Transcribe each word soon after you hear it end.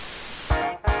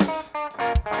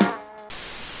Welcome,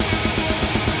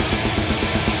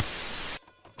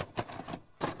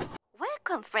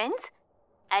 friends.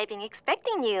 I've been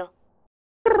expecting you.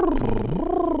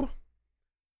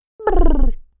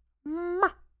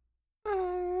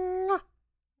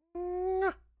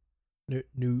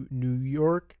 New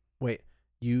York? Wait,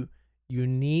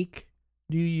 unique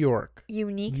New York.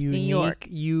 Unique New York.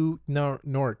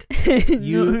 Nork. Weak.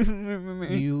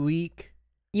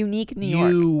 Unique New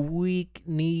York. You weak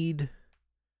need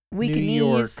Weak New knees.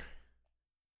 York.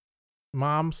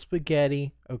 Mom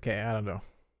spaghetti. Okay, I don't know.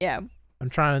 Yeah. I'm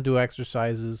trying to do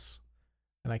exercises,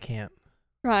 and I can't.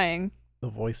 Trying. The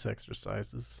voice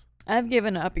exercises. I've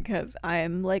given up because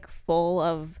I'm like full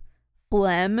of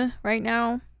phlegm right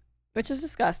now, which is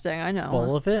disgusting. I know.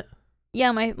 Full of it?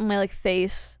 Yeah, my like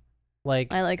face,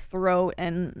 Like my like throat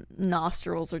and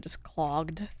nostrils are just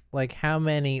clogged. like how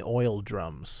many oil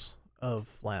drums of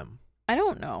phlegm? I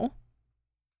don't know.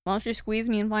 Why don't you squeeze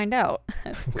me and find out?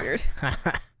 That's weird.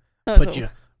 I'll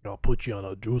put you on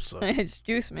a juicer. It's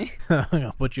juice me.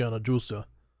 I'll put you on a juicer.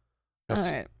 All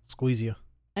right. Squeeze you.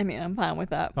 I mean, I'm fine with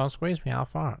that. Don't squeeze me, I'll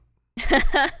fart.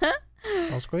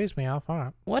 Don't squeeze me, I'll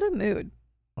fart. What a mood.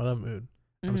 What a mood.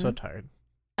 I'm so tired.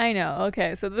 I know.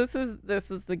 Okay, so this is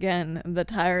again the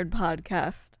tired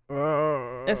podcast.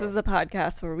 This is the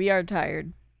podcast where we are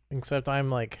tired. Except I'm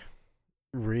like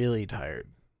really tired.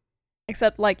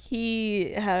 Except like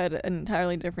he had an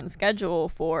entirely different schedule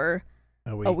for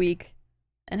a week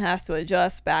and has to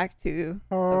adjust back to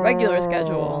the regular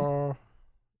schedule.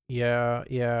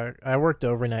 Yeah. I worked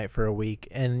overnight for a week,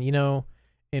 and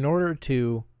in order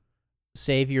to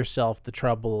save yourself the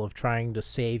trouble of trying to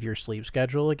save your sleep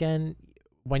schedule again,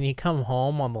 when you come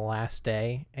home on the last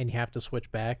day and you have to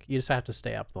switch back, you just have to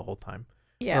stay up the whole time.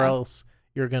 Yeah. Or else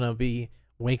you're going to be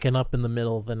waking up in the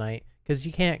middle of the night, because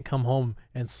you can't come home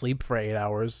and sleep for 8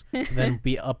 hours, then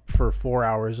be up for 4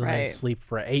 hours, and then sleep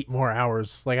for 8 more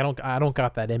hours. Like, I don't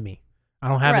got that in me. I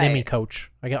don't have it in me,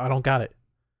 coach. I don't got it.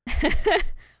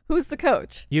 Who's the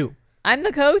coach? You. I'm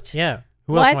the coach? Yeah.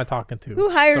 Who else am I talking to? Who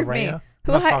hired me?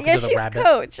 Yeah, she's rabbit.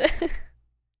 coach.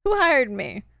 Who hired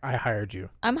me? I hired you.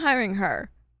 I'm hiring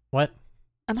her. What?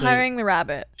 I'm hiring the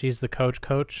rabbit. She's the coach?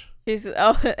 She's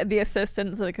the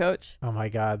assistant to the coach. Oh my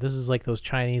god, this is like those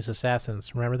Chinese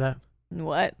assassins. Remember that?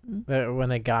 What?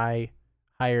 When a guy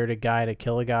hired a guy to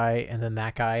kill a guy, and then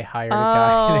that guy hired a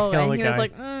guy to kill a guy. Was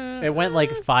like, it went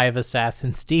like 5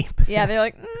 assassins deep. Yeah, they're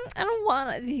like, I don't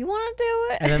want to. Do you want to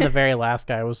do it? And then the very last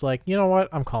guy was like, you know what?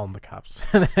 I'm calling the cops.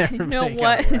 You know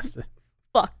what?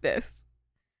 Fuck this.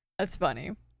 That's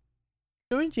funny.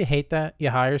 Wouldn't you hate that?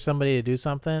 You hire somebody to do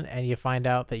something, and you find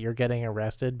out that you're getting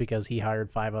arrested because he hired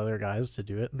 5 other guys to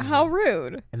do it. How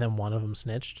rude. And then one of them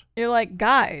snitched. You're like,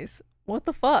 guys, what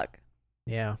the fuck?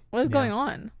 Yeah. What is going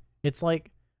on? It's like,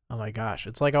 oh my gosh,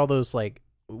 it's like all those like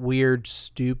weird,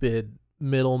 stupid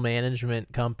middle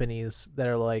management companies that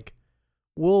are like,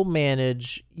 we'll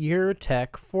manage your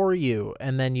tech for you.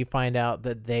 And then you find out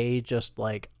that they just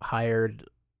like hired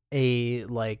a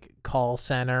like call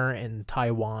center in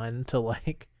Taiwan to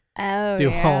like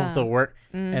do all of the work.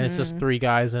 And it's just 3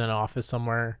 guys in an office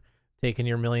somewhere taking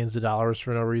your millions of dollars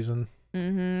for no reason.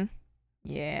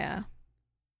 Yeah.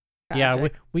 Tragic. Yeah,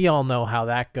 we all know how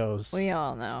that goes. We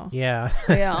all know. Yeah.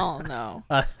 We all know.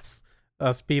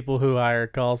 Us people who hire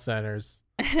call centers.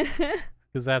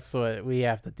 Because that's what we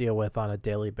have to deal with on a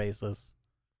daily basis.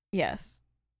 Yes.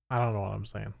 I don't know what I'm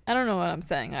saying. I don't know what I'm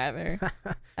saying either.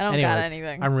 I don't got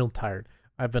anything. I'm real tired.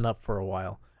 I've been up for a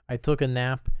while. I took a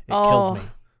nap. It killed me.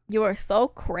 You were so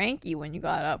cranky when you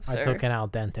got up, sir. I took an al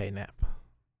dente nap.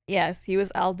 Yes, he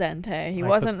was al dente. He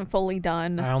wasn't fully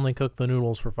done. I only cooked the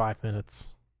noodles for 5 minutes.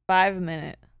 5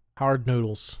 minutes. Hard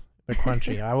noodles. They're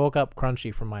crunchy. I woke up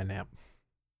crunchy from my nap.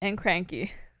 And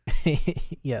cranky.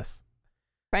 Yes.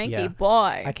 Cranky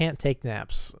boy. I can't take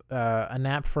naps. A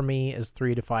nap for me is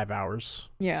 3 to 5 hours.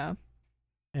 Yeah.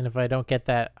 And if I don't get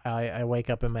that, I wake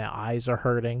up and my eyes are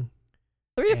hurting.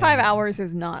 3 to 5 hours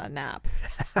is not a nap.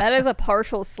 That is a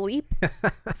partial sleep.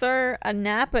 Sir, a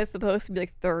nap is supposed to be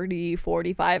like 30,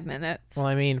 45 minutes. Well,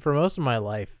 I mean, for most of my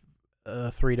life,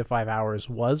 3 to 5 hours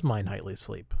was my nightly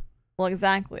sleep. Well,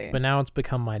 exactly. But now it's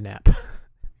become my nap.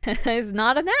 It's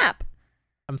not a nap.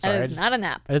 I'm sorry. It's not a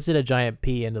nap. I just did a giant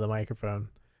pee into the microphone.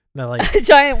 No, like a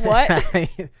giant what?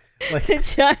 Like a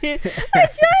giant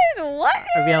what?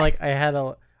 I mean, like I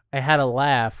had a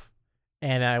laugh,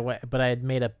 and I had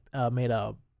made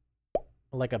a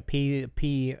like a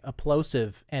pee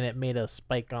plosive, and it made a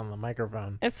spike on the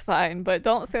microphone. It's fine, but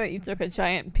don't say that you took a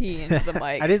giant pee into the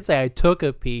mic. I didn't say I took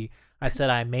a pee. I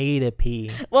said I made a pee.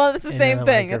 Well, it's the same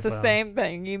thing. It's the same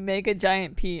thing. You make a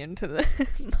giant pee into the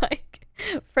mic.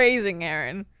 Phrasing,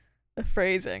 Aaron. the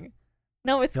phrasing.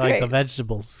 No, it's You great. like the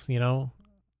vegetables, you know?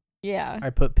 Yeah. I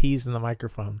put peas in the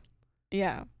microphone.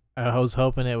 Yeah. I was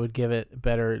hoping it would give it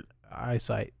better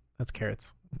eyesight. That's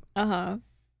carrots. Uh-huh.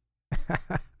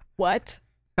 What?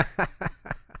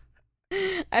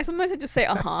 I sometimes just say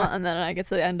and then I get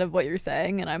to the end of what you're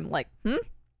saying and I'm like,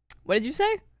 what did you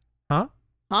say? Huh?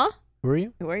 Who are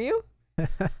you? Who are you?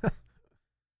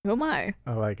 Who am I?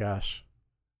 Oh my gosh.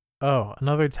 Oh,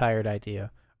 another tired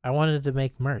idea. I wanted to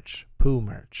make merch. Poo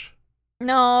merch.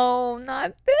 No,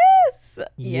 not this.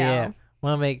 Yeah. I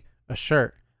want to make a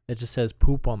shirt that just says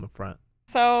poop on the front.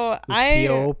 So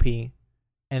P-O-O-P.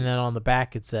 And then on the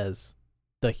back it says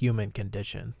the human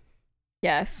condition.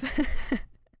 Yes.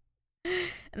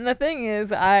 And the thing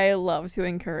is, I love to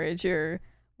encourage your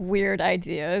weird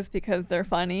ideas because they're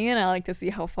funny and I like to see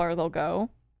how far they'll go.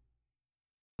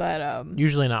 But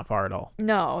usually not far at all.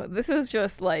 No, this is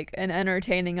just like an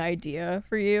entertaining idea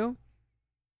for you.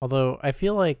 Although I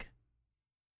feel like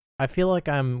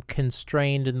I'm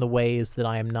constrained in the ways that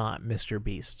I am not Mr.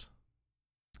 Beast.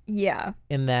 Yeah.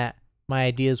 In that my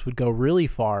ideas would go really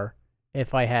far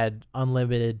if I had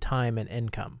unlimited time and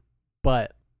income.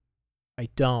 But I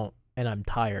don't, and I'm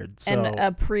tired. So And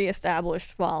a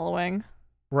pre-established following.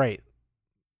 Right.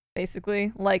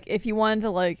 Basically. Like, if you wanted to,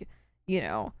 like, you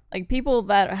know, like people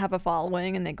that have a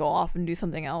following and they go off and do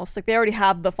something else, like they already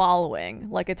have the following.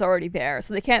 Like, it's already there.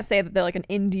 So they can't say that they're like an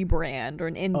indie brand or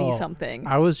an indie something.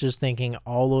 I was just thinking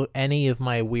any of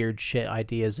my weird shit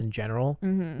ideas in general.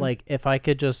 Mm-hmm. Like, if I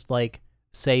could just, like,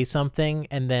 say something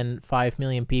and then 5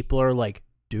 million people are like,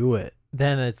 do it.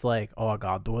 Then it's like, oh, I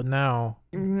gotta do it now.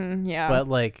 Mm-hmm, yeah. But,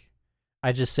 like,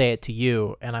 I just say it to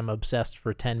you and I'm obsessed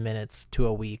for 10 minutes to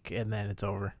a week and then it's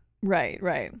over. Right.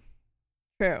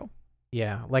 True.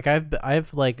 Yeah, like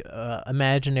I've like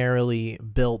imaginarily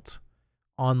built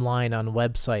online on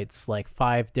websites like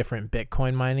 5 different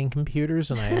Bitcoin mining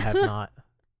computers and I have not.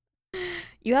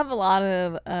 You have a lot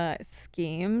of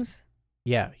schemes.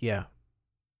 Yeah.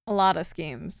 A lot of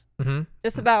schemes. Mm-hmm.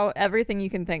 Just about everything you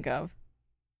can think of.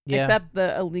 Yeah. Except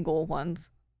the illegal ones.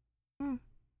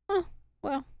 Oh,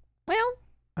 well.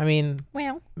 I mean,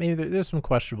 well. maybe there's some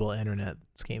questionable internet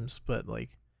schemes, but like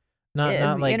not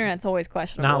the like internet's always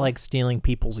questionable. not like stealing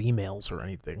people's emails or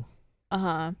anything.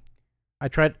 Uh-huh. I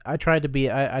tried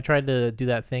to do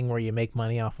that thing where you make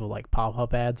money off of like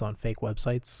pop-up ads on fake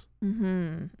websites.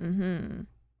 Mm-hmm.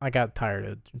 I got tired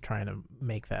of trying to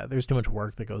make that. There's too much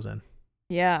work that goes in.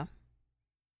 Yeah.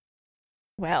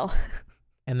 Well.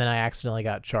 And then I accidentally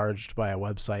got charged by a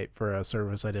website for a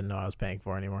service I didn't know I was paying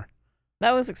for anymore.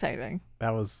 That was exciting.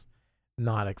 That was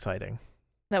not exciting.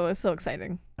 That was so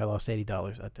exciting. I lost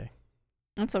 $80 that day.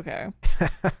 That's okay.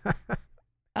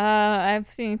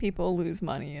 I've seen people lose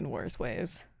money in worse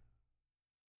ways.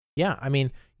 Yeah, I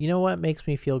mean, you know what makes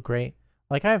me feel great?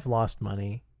 Like, I've lost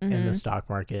money in the stock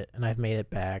market, and I've made it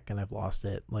back, and I've lost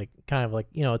it. Like, kind of like,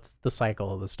 you know, it's the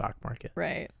cycle of the stock market.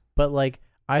 Right. But, like,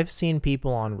 I've seen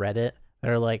people on Reddit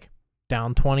that are like,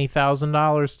 down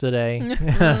 $20,000 today.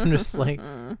 I'm just like,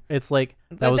 it's like,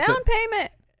 it's a down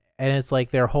payment. And it's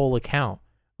like their whole account.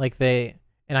 Like, and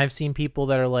I've seen people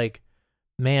that are like,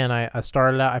 man, I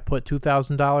started out, I put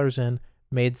 $2,000 in,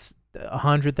 made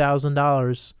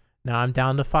 $100,000. Now I'm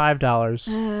down to $5.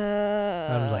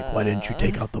 I was like, why didn't you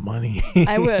take out the money?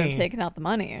 I would have taken out the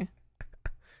money.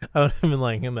 I would have been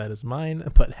like, and that is mine. I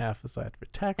put half aside for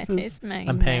taxes.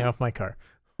 I'm paying off my car.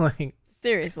 Like,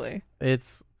 seriously.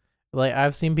 It's like,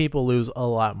 I've seen people lose a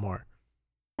lot more.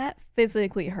 That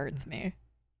physically hurts me.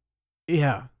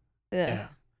 Yeah. Ugh. Yeah.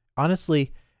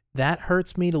 Honestly, that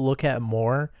hurts me to look at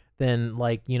more than,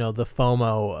 like, you know, the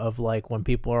FOMO of, like, when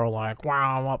people are like,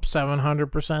 wow, I'm up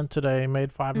 700% today,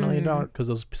 made $5 million. Because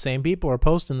those same people are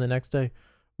posting the next day,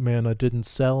 man, I didn't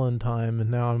sell in time,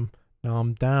 and now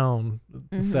I'm down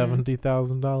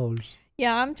 $70,000.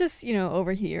 Yeah, I'm just, you know,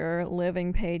 over here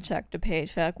living paycheck to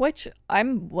paycheck, which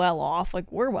I'm well off.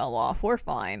 Like, we're well off. We're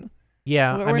fine.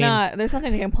 Yeah, we're not. There's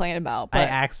nothing to complain about. But I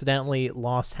accidentally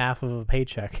lost half of a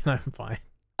paycheck, and I'm fine.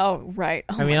 Oh, right.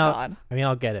 Oh, my God.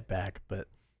 I'll get it back, but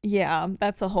yeah,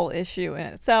 that's a whole issue in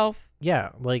itself. Yeah,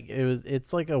 like,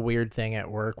 it's like a weird thing at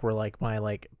work where, like, my,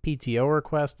 like, PTO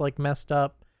request, like, messed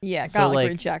up. Yeah, got like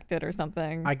rejected or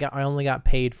something. I only got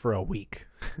paid for a week.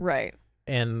 Right.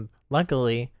 And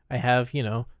luckily, I have, you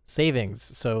know,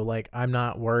 savings, so, like, I'm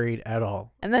not worried at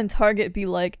all. And then Target be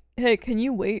like, hey, can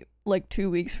you wait like 2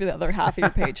 weeks for the other half of your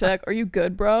paycheck? Are you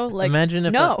good, bro? Like, imagine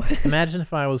if no. Imagine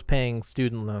if I was paying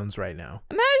student loans right now.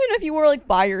 Imagine if you were like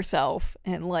by yourself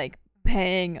and like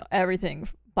paying everything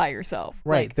by yourself.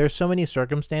 Right. Like, there's so many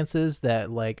circumstances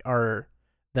that, like, are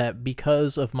that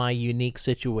because of my unique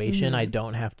situation, I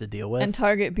don't have to deal with. And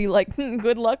Target be like,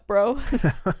 good luck, bro.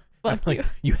 I'm Fuck like, you.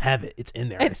 you have it. It's in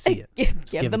there. I see it.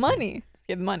 Give the money. Just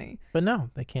give the money. But no,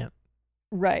 they can't.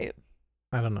 Right.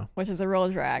 I don't know. Which is a real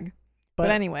drag. But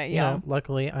anyway, you know,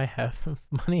 luckily I have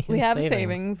money. We in have savings.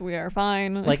 savings. We are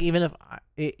fine. Like even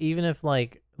if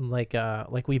like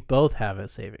we both have a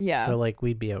savings. Yeah. So like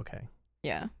we'd be okay.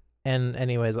 Yeah. And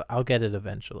anyways, I'll get it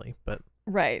eventually. But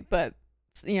right. But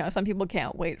you know, some people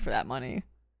can't wait for that money.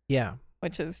 Yeah.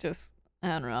 Which is just, I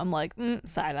don't know. I'm like,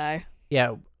 side eye.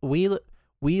 Yeah. We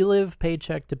live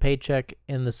paycheck to paycheck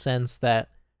in the sense that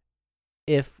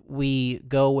if we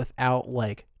go without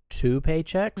like 2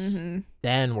 paychecks,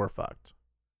 then we're fucked.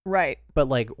 Right. But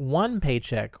like 1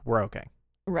 paycheck, we're okay.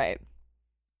 Right.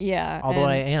 Yeah. Although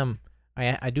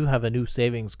I do have a new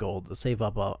savings goal to save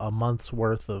up a month's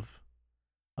worth of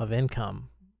income.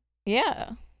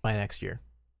 Yeah. By next year.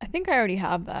 I think I already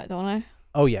have that, don't I?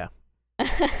 Oh yeah.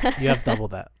 You have double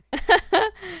that.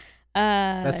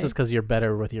 That's just because you're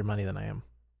better with your money than I am.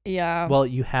 Yeah. Well,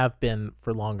 you have been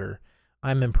for longer.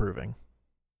 I'm improving.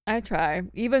 I try,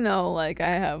 even though like I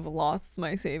have lost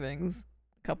my savings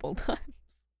a couple times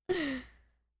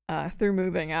through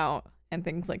moving out and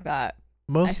things like that.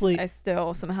 Mostly, I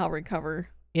still somehow recover.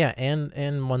 Yeah,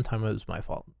 and one time it was my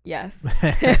fault. Yes.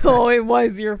 Oh, it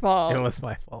was your fault. It was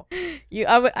my fault.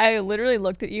 I literally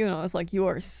looked at you and I was like, you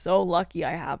are so lucky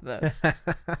I have this.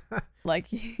 Like,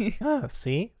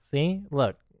 see,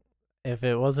 look, if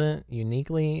it wasn't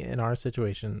uniquely in our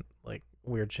situation, like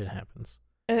weird shit happens.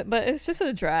 But it's just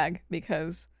a drag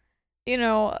because, you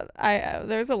know,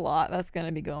 there's a lot that's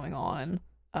gonna be going on.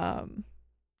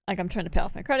 Like I'm trying to pay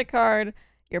off my credit card.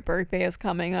 Your birthday is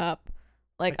coming up.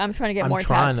 Like I'm trying to get more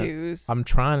tattoos. I'm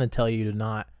trying to tell you to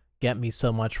not get me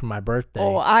so much for my birthday.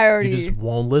 Oh, you just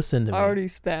won't listen to me. I already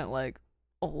spent like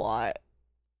a lot.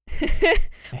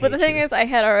 But the thing is,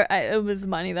 it was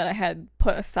money that I had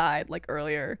put aside like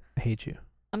earlier. I hate you.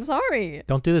 I'm sorry.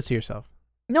 Don't do this to yourself.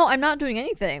 No, I'm not doing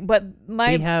anything. But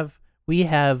we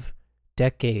have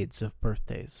decades of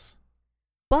birthdays.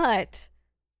 But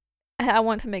I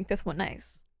want to make this one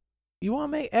nice. You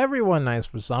want to make everyone nice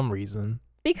for some reason.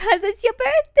 Because it's your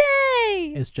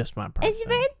birthday. It's just my birthday. It's your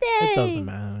birthday. It doesn't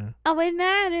matter. Oh, it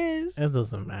matters. It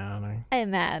doesn't matter. It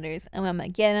matters. And I'm gonna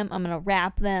get them. I'm gonna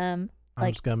wrap them.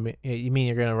 I'm just gonna be. You mean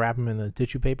you're gonna wrap them in the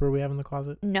tissue paper we have in the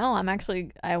closet? No, I'm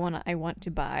actually. I want to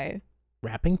buy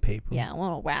wrapping paper. Yeah, I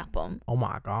want to wrap them. Oh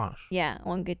my gosh. Yeah, I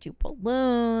want to get you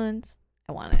balloons.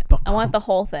 I want it. I want the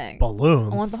whole thing.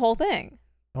 Balloons. I want the whole thing.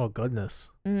 Oh goodness.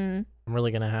 I'm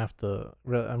really gonna have to.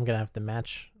 I'm gonna have to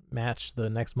match the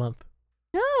next month.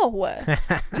 No,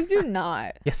 you do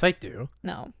not. Yes, I do.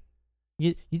 No.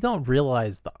 You don't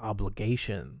realize the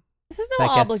obligation. This is no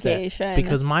obligation.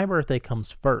 Because my birthday comes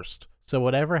first. So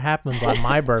whatever happens on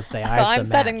my birthday, I have to I'm match.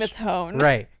 setting the tone.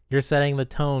 Right. You're setting the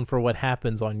tone for what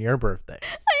happens on your birthday.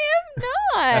 I am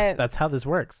not. That's how this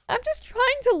works. I'm just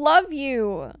trying to love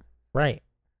you. Right.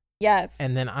 Yes.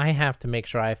 And then I have to make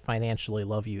sure I financially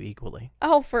love you equally.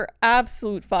 Oh, for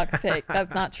absolute fuck's sake.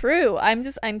 That's not true.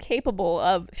 I'm capable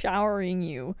of showering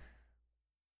you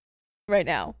right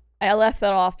now. I left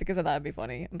that off because I thought it'd be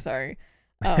funny. I'm sorry.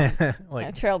 Like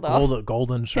I trailed off.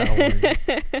 Golden shower.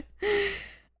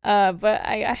 But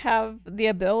I have the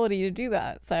ability to do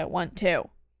that, so I want to.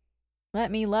 Let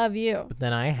me love you. But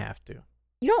then I have to.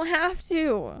 You don't have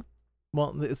to.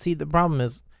 Well, see, the problem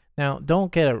is, now,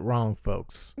 don't get it wrong,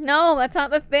 folks. No, that's not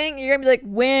the thing. You're going to be like,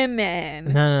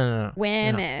 women. No.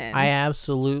 Women. No. I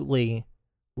absolutely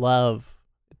love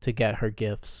to get her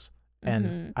gifts,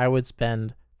 and I would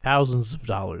spend thousands of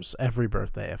dollars every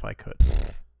birthday if I could.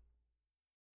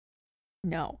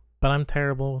 No. But I'm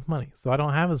terrible with money, so I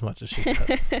don't have as much as she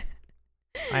does.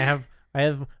 I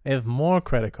have more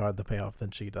credit card to pay off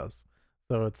than she does.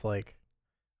 So it's like,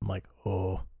 I'm like,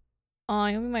 oh. Oh,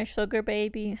 you'll be my sugar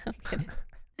baby. I'm kidding.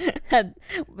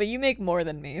 But you make more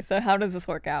than me, so how does this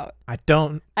work out? I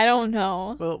don't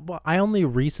know. Well, I only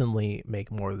recently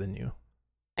make more than you.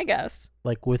 I guess.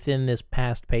 Like within this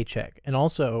past paycheck. And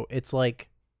also, it's like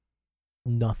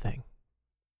nothing.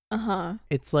 Uh-huh.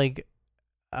 It's like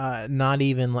not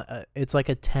even it's like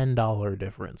a $10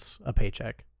 difference a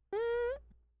paycheck.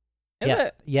 Is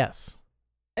it? Yes.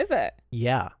 Is it?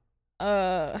 Yeah.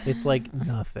 It's like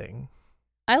nothing.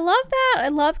 I love that. I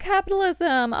love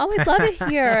capitalism. Oh, I love it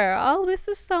here. Oh, this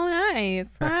is so nice.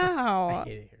 Wow. I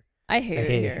hate it here. I hate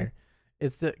it here.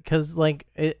 It's because like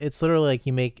it's literally like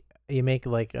you make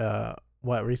like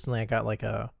what recently I got like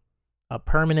a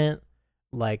permanent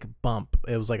like bump.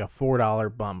 It was like a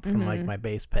 $4 bump from like my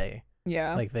base pay.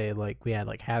 Yeah. Like we had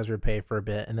like hazard pay for a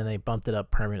bit and then they bumped it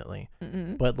up permanently.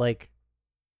 But like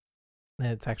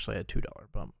It's actually a $2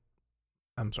 bump.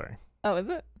 I'm sorry. Oh, is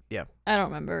it? Yeah. I don't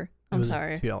remember. It I'm was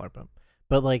sorry. a $2 bump.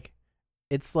 But like,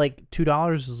 it's like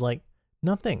 $2 is like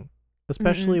nothing,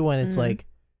 especially when it's like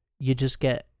you just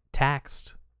get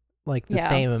taxed like the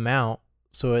same amount,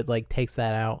 so it like takes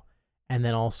that out, and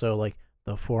then also like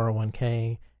the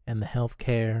 401k and the health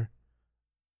care.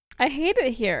 I hate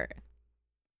it here.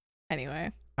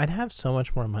 Anyway, I'd have so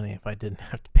much more money if I didn't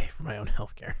have to pay for my own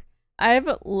health care. I've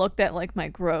looked at like my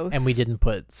gross, And we didn't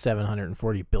put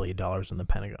 $740 billion in the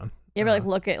Pentagon. You ever like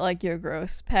look at like your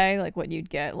gross pay, like what you'd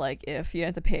get like if you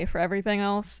had to pay for everything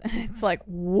else, and it's like,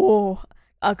 whoa,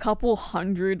 a couple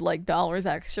hundred like dollars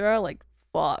extra, like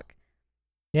fuck.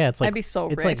 Yeah, it's like I'd be so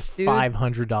it's rich, like dude.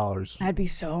 $500. I'd be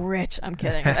so rich. I'm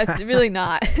kidding. That's really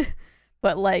not.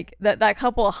 But like that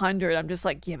couple of hundred, I'm just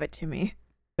like, give it to me.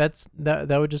 That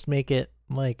would just make it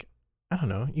like, I don't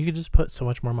know. You could just put so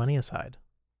much more money aside.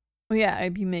 Well, yeah,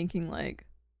 I'd be making like,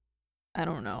 I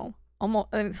don't know, almost.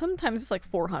 I mean, sometimes it's like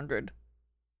 400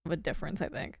 of a difference. I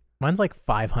think Mine's like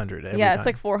 500 every yeah, time. it's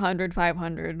like 400,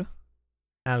 500.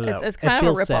 I don't know. It's kind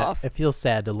of a ripoff. It feels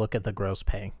sad to look at the gross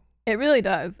pay. It really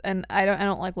does, and I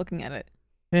don't like looking at it.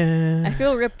 I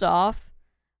feel ripped off.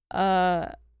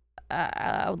 I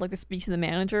would like to speak to the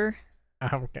manager.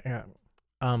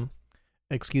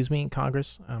 Excuse me,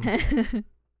 Congress.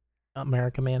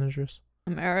 America managers.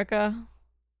 America,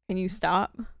 can you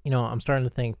stop? You know, I'm starting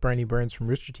to think Bernie Burns from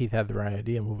Rooster Teeth had the right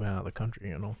idea moving out of the country,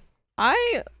 you know.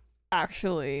 I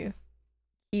actually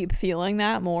keep feeling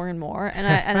that more and more, and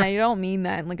I don't mean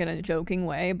that in like in a joking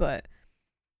way, but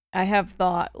I have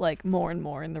thought like more and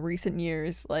more in the recent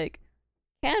years, like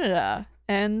Canada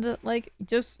and like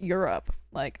just Europe,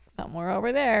 like somewhere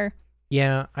over there.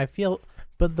 Yeah, I feel,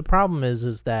 but the problem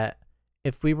is that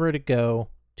if we were to go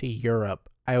to Europe,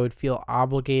 I would feel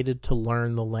obligated to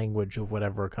learn the language of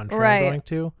whatever country I'm going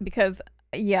to. Because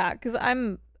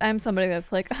I'm somebody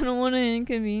that's like, I don't want to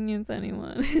inconvenience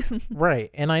anyone.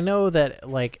 Right, and I know that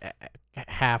like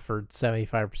half or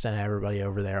 75% of everybody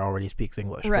over there already speaks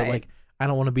English. Right. But like, I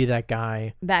don't want to be that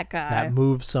guy that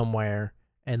moves somewhere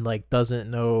and like doesn't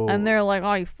know. And they're like,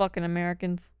 oh, you fucking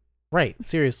Americans. Right,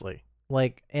 seriously.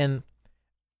 Like, and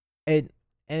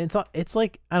it's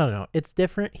like, I don't know, it's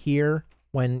different here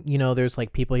when, you know, there's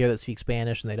like people here that speak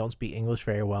Spanish and they don't speak English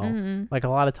very well. Mm-hmm. Like a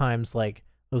lot of times, like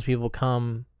those people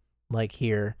come like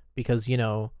here because, you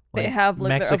know, like they have like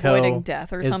Mexico they're avoiding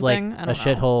death or is something. like I don't a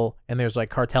know. shithole, and there's like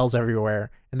cartels everywhere,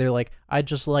 and they're like, I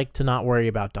just like to not worry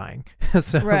about dying.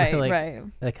 So Right, like, right.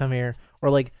 they come here, or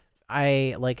like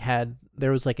I like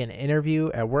there was like an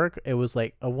interview at work. It was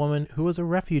like a woman who was a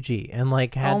refugee and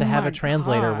like had to have a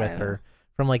translator with her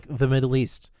from like the Middle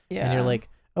East. Yeah. And you're like,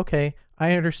 okay,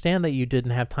 I understand that you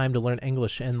didn't have time to learn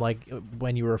English and like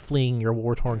when you were fleeing your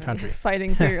war-torn country,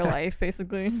 fighting for your life,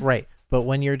 basically. right? But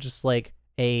when you're just like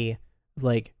a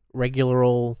like regular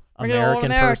old American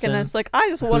person, that's like, I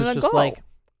just want to go. Like,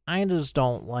 I just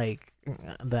don't like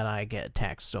that I get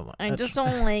taxed so much. I just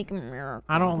don't like.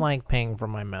 I don't like paying for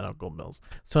my medical bills.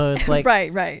 So it's like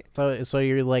right. So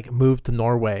you're like moved to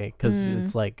Norway because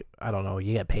it's like, I don't know,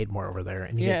 you get paid more over there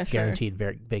and you get guaranteed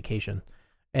vacation,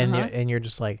 and and you're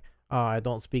just like, oh, I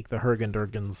don't speak the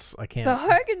Hergendurgens. I can't. The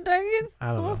Hergendurgens?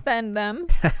 I don't know. Offend them.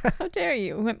 How dare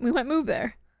you? We might move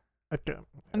there. Okay.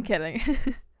 I'm kidding.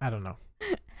 I don't know.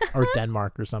 Or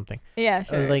Denmark or something. Yeah,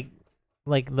 sure.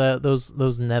 Like those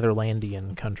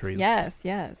Netherlandian countries. Yes.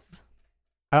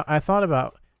 I thought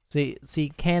about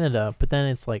see Canada, but then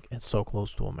it's like it's so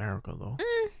close to America though.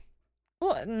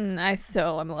 Well,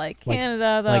 I'm like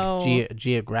Canada though. Like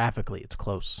geographically, it's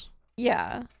close.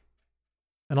 Yeah.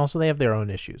 And also they have their own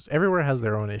issues. Everywhere has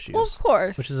their own issues. Well, of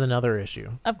course. Which is another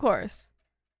issue. Of course.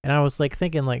 And I was like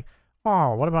thinking like,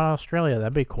 oh, what about Australia?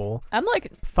 That'd be cool. I'm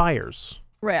like fires.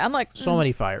 Right. I'm like so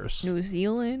many fires. New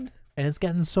Zealand. And it's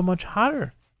getting so much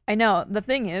hotter. I know. The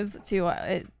thing is, too,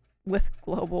 with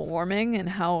global warming and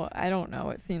how, I don't know,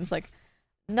 it seems like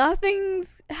nothing's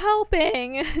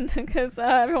helping because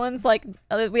everyone's like,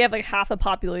 we have like half the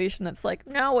population that's like,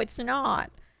 no, it's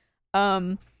not.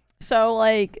 So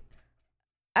like,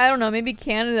 I don't know, maybe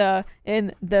Canada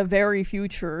in the very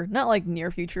future, not like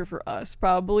near future for us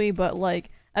probably, but like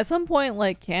at some point,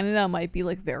 like Canada might be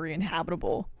like very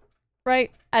inhabitable.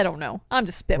 Right? I don't know. I'm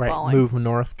just spitballing. Right. Move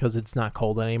north because it's not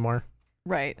cold anymore.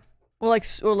 Right. Or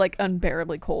like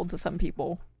unbearably cold to some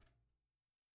people.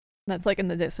 That's like in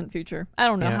the distant future. I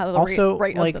don't know how the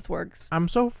rate of this works. I'm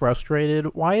so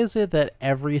frustrated. Why is it that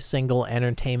every single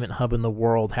entertainment hub in the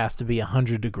world has to be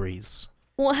 100 degrees?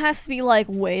 Well, it has to be like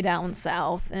way down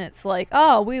south, and it's like,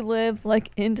 oh, we live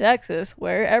like in Texas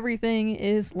where everything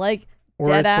is like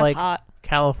dead ass hot.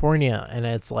 California, and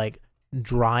it's like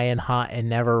dry and hot and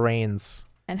never rains.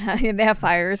 And they have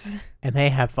fires. And they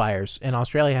have fires. And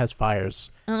Australia has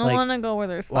fires. I don't Like, want to go where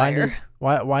there's fire.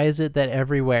 Why is it that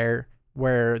everywhere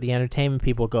where the entertainment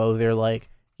people go, they're like,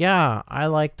 yeah, I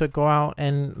like to go out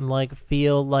and like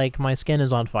feel like my skin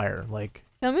is on fire. Like,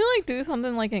 Can we like do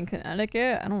something like in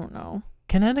Connecticut? I don't know.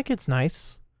 Connecticut's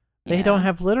nice. They Yeah. don't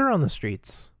have litter on the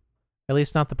streets. At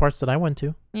least not the parts that I went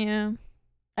to. Yeah.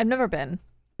 I've never been.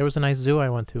 There was a nice zoo I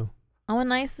went to. Oh, a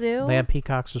nice zoo. They had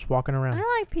peacocks just walking around.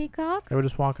 I like peacocks. They were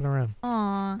just walking around.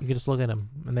 Aw. You could just look at them,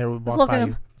 and they would Just walk look by at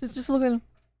you. them. Just look at them.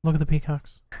 Look at the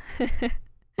peacocks.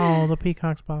 Oh, the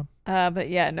peacocks, Bob. But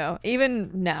yeah, no. Even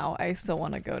now, I still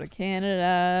want to go to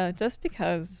Canada just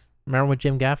because. Remember what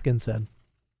Jim Gaffigan said?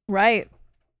 Right.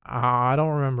 I don't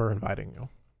remember inviting you.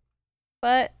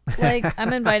 But like,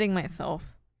 I'm inviting myself.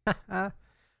 I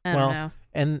don't Well, know.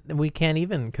 And we can't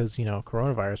even because,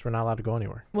 coronavirus, we're not allowed to go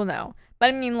anywhere. Well, no. But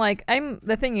I mean, like,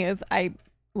 the thing is, I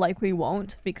likely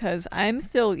won't because I'm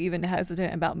still even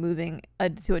hesitant about moving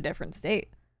to a different state.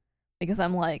 Because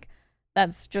I'm like,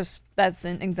 that's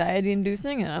anxiety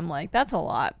inducing. And I'm like, that's a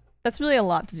lot. That's really a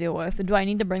lot to deal with. Do I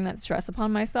need to bring that stress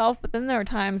upon myself? But then there are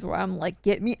times where I'm like,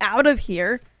 get me out of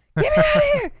here. Get me out of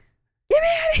here. Get me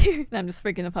out of here. And I'm just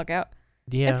freaking the fuck out.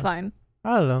 Yeah. It's fine.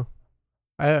 I don't know.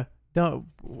 I don't.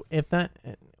 If that.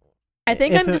 I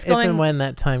think I'm just If going. and when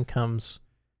that time comes,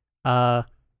 I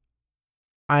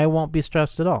won't be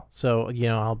stressed at all. So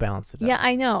I'll balance it out. Yeah,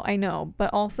 I know.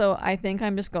 But also, I think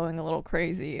I'm just going a little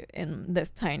crazy in this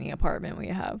tiny apartment we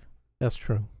have. That's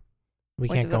true. We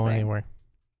Which can't is a go thing. anywhere.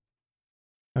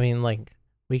 I mean, like,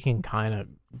 we can kind of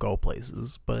go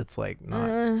places, but it's like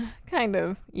not. Kind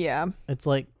of, yeah. It's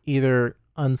like either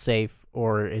unsafe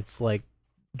or it's like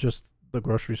just the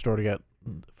grocery store to get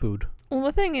food. Well,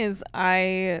 the thing is,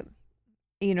 I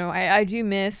do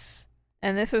miss,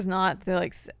 and this is not to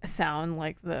like sound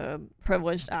like the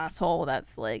privileged asshole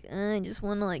that's like, I just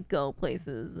want to like go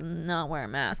places and not wear a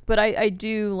mask. But I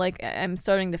do like, I'm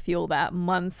starting to feel that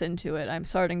months into it. I'm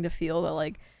starting to feel that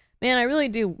like, man, I really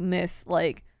do miss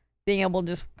like being able to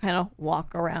just kind of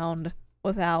walk around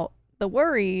without the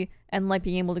worry and like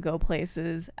being able to go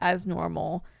places as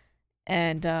normal.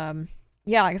 And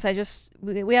yeah, I guess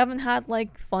we haven't had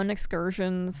like fun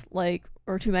excursions, like,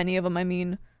 or too many of them. I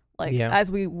mean, like, Yeah.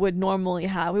 as we would normally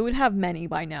have. We would have many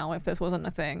by now if this wasn't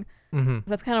a thing. Mm-hmm.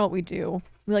 That's kind of what we do.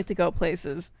 We like to go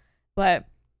places, but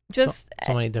just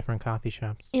so many different coffee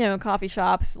shops. coffee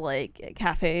shops, like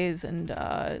cafes and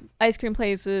ice cream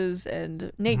places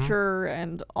and nature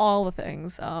and all the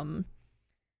things. And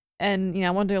I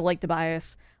wanted to like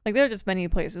Tobias. Like, there are just many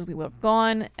places we would have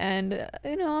gone, and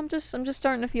I'm just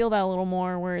starting to feel that a little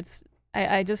more. Where it's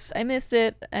I miss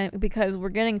it because we're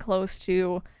getting close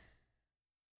to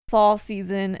fall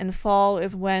season, and fall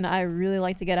is when I really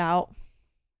like to get out.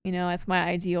 It's my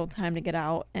ideal time to get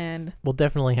out, and We'll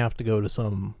definitely have to go to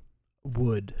some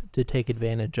wood to take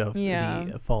advantage of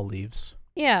the fall leaves.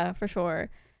 yeah, for sure.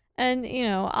 And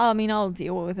I'll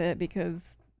deal with it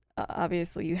because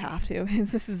obviously you have to.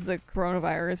 This is the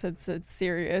coronavirus. It's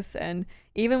serious, and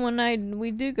even when we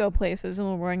do go places and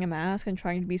we're wearing a mask and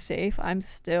trying to be safe, I'm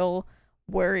still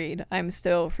worried. I'm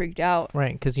still freaked out.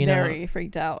 Right, because Very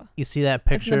freaked out. you see that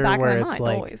It's in the picture back where of my it's mind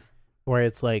like always. where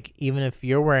it's like even if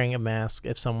you're wearing a mask,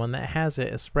 if someone that has it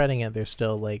is spreading it, they're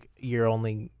still like you're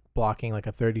only blocking like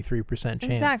a 33% chance.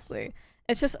 Exactly.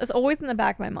 It's always in the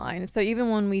back of my mind. So even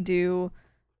when we do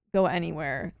go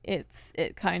anywhere, it's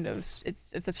a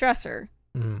stressor.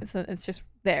 Mm. It's just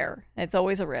there. It's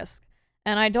always a risk.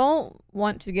 And I don't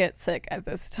want to get sick at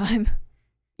this time.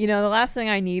 The last thing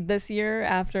I need this year,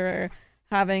 after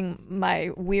having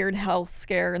my weird health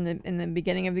scare in the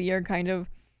beginning of the year, kind of,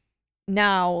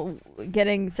 now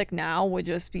getting sick now would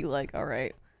just be like, all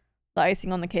right, the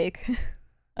icing on the cake.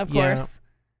 Of Yeah. course.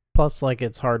 Plus, like,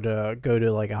 it's hard to go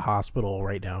to like a hospital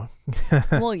right now.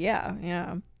 Well,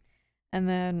 yeah. And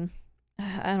then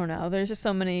I don't know, there's just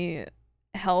so many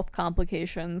health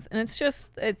complications, and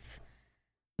it's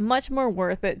much more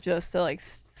worth it just to like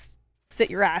sit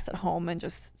your ass at home and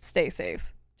just stay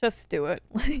safe. Just do it.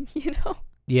 Like,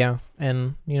 Yeah,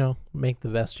 and make the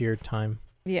best of your time.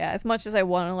 yeah, as much as I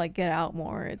want to like get out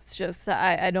more, it's just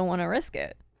I don't want to risk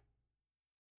it.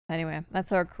 Anyway,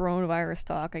 that's our coronavirus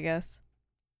talk, I guess.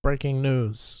 Breaking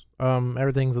news.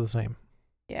 Everything's the same.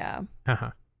 Yeah.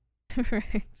 Haha.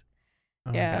 Right.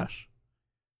 Oh Yeah. my gosh.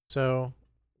 So,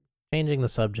 changing the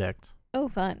subject Oh,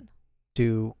 fun.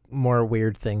 to more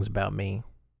weird things about me.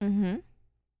 Mm-hmm.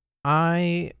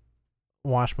 I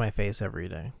wash my face every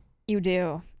day. You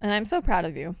do. And I'm so proud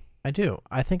of you. I do.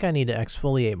 I think I need to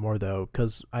exfoliate more though,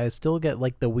 because I still get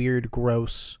like the weird,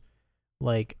 gross,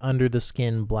 like under the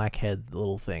skin blackhead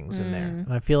little things in there, Mm.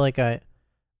 and I feel like I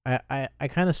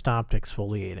kind of stopped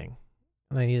exfoliating,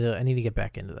 and I need to get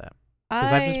back into that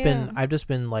because I've just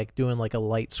been like doing like a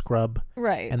light scrub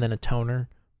right. and then a toner,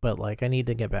 but like I need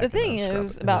to get back. The into thing scrub-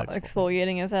 is into about exfoliating.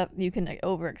 exfoliating is that you can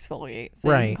over exfoliate, so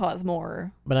you Right. can cause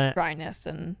more But dryness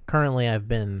and. currently I've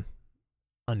been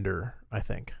under, I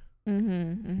think.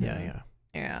 Mm-hmm. Yeah.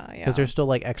 Yeah. Because there's still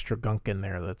like extra gunk in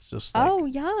there that's just like Oh,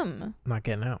 yum. not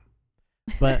getting out.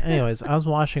 But anyways, I was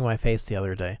washing my face the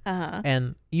other day, Uh-huh.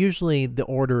 and usually the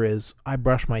order is I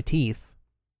brush my teeth,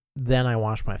 then I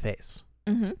wash my face.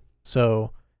 Mm-hmm.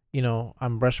 So,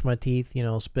 I'm brushing my teeth,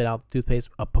 spit out the toothpaste,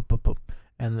 up,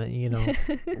 and then,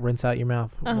 rinse out your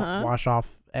mouth, Uh-huh. wash off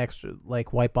extra,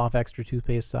 like wipe off extra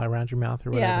toothpaste around your mouth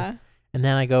or whatever. Yeah. And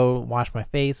then I go wash my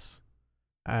face.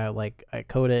 I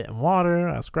coat it in water,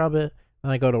 I scrub it,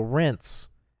 then I go to rinse,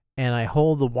 and I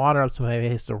hold the water up to my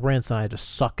face to rinse, and I just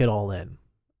suck it all in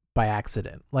by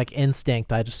accident. Like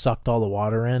instinct, I just sucked all the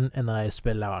water in, and then I just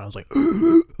spit it out, and I was like,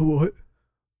 what?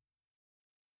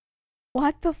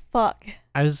 What the fuck?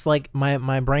 I just like,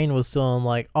 my brain was still in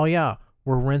like, oh yeah,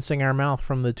 we're rinsing our mouth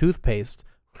from the toothpaste.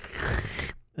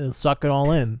 And suck it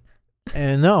all in.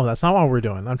 And no, that's not what we're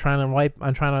doing. I'm trying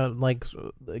to like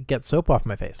get soap off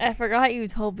my face. I forgot you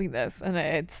told me this, and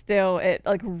it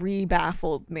like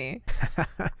re-baffled me.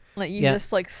 Like you Yeah.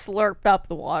 just like slurped up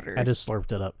the water. I just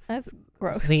slurped it up. That's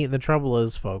gross. See, the trouble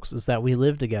is, folks, is that we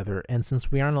live together, and since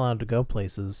we aren't allowed to go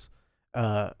places,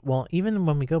 well, even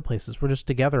when we go places, we're just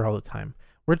together all the time.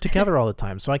 We're together all the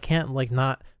time, so I can't like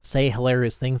not say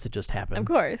hilarious things that just happened. Of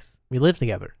course. We live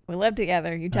together. We live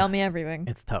together. You tell me everything.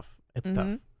 It's tough. It's tough.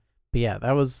 Mhm. But yeah,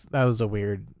 that was a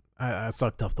weird. I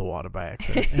sucked up the water by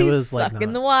accident. It He's was like sucking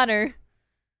not, the water.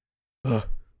 Ugh,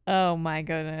 Oh my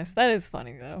goodness. That is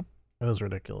funny though. it was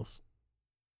ridiculous.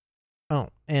 Oh,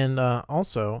 and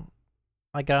also,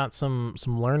 I got some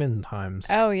learning times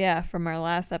Oh yeah, from our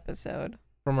last episode.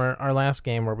 from our last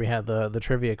game where we had the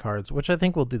trivia cards, which I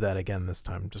think we'll do that again this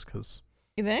time, just because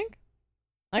You think?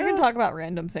 I can talk about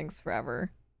random things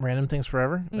forever. random things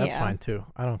forever. That's Yeah. fine too.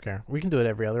 I don't care. We can do it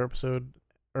every other episode,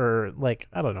 or like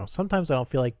I don't know. Sometimes I don't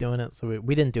feel like doing it, so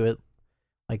we didn't do it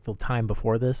like the time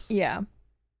before this. Yeah.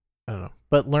 I don't know,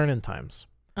 but learning times.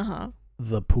 Uh-huh.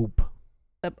 The poop.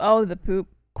 The poop.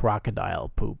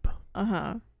 Crocodile poop.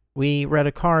 Uh-huh. We read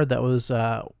a card that was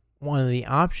one of the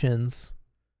options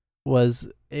was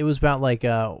about like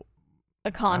A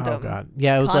condom. oh god,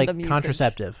 yeah, it was Condom like usage.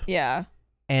 contraceptive, Yeah.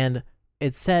 and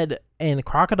it said and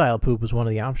crocodile poop was one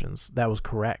of the options that was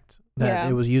correct, that Yeah.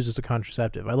 it was used as a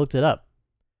contraceptive. I looked it up.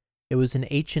 It was in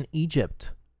ancient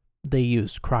Egypt they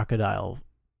used crocodile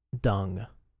dung.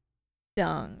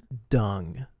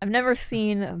 Dung. I've never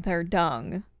seen their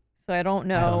dung, so I don't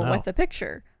know, know. what's a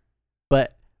picture.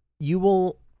 But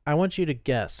I want you to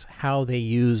guess how they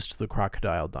used the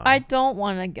crocodile dung. I don't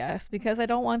want to guess because I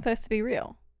don't want this to be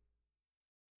real.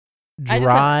 I just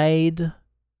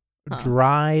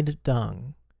dried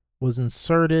dung was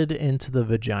inserted into the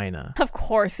vagina, Of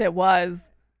course it was.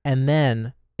 and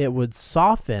then it would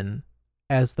soften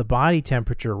as the body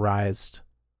temperature rised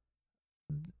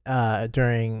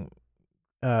during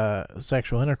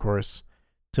sexual intercourse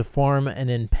to form an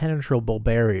impenetrable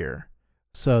barrier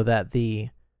so that the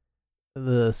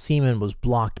semen was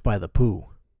blocked by the poo.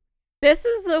 This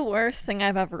is the worst thing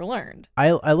I've ever learned.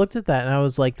 I looked at that and I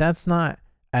was like, that's not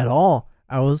at all.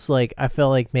 I was like, I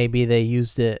felt like maybe they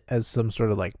used it as some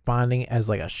sort of like bonding, as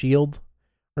like a shield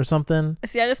or something.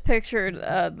 See, I just pictured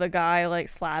the guy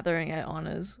like slathering it on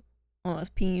his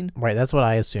peen Right, that's what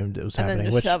I assumed it was and then happening.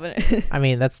 just Which, shoving it. I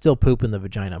mean, that's still poop in the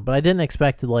vagina, but I didn't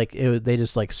expect they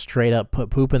just like straight up put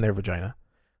poop in their vagina.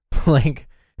 Like,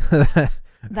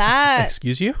 That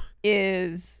excuse you?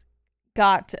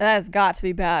 that has got to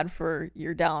be bad for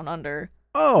your down under.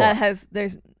 Oh,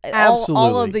 There's all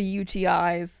absolutely. of the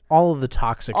UTIs, all of the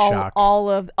toxic shock. all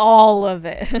of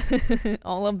it,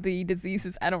 all of the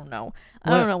diseases. I don't know. I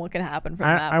don't know what can happen from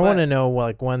that. I want to know,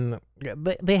 like, when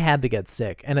they had to get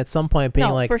sick, and at some point being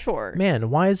like, for sure. man,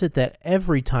 why is it that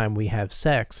every time we have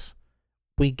sex,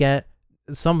 we get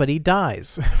somebody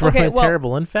dies from Okay, a well,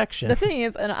 terrible infection? The thing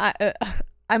is, and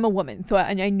I'm a woman, so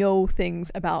I know things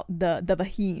about the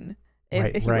vagine,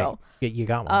 if you will. You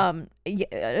got one.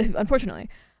 Yeah, unfortunately,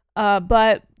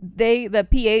 but the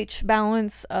pH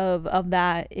balance of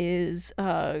that is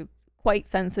quite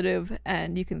sensitive,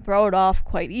 and you can throw it off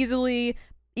quite easily.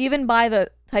 Even by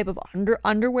the type of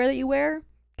underwear that you wear,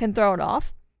 can throw it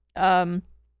off.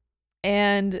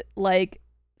 And like,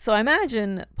 so I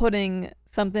imagine putting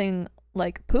something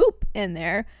like poop in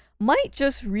there might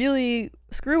just really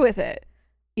screw with it.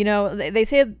 You know, they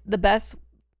say the best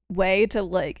way to,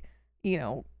 like,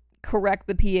 correct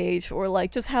the pH or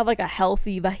like just have like a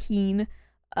healthy vagine,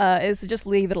 is to just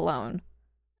leave it alone.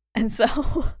 And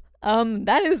so,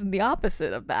 that is the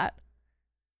opposite of that.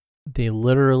 They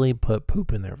literally put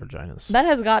poop in their vaginas. That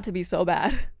has got to be so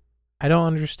bad. I don't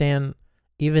understand,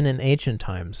 even in ancient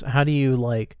times, how do you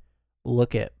like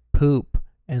look at poop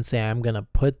and say, I'm going to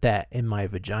put that in my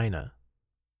vagina?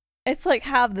 It's like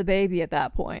have the baby at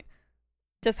that point.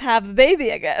 Just have the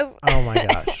baby, I guess. Oh my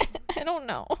gosh. I don't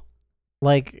know.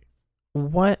 Like,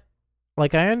 what?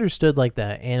 Like, I understood, like, the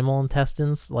animal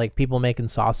intestines, like, people making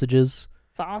sausages.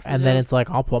 Sausages. And then it's like,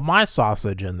 I'll put my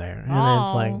sausage in there. And then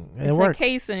it's like, it works. Like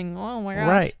casing. Oh my gosh.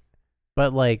 Right.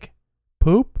 But, like,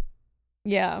 poop?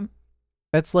 Yeah.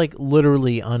 That's, like,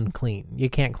 literally unclean. You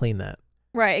can't clean that.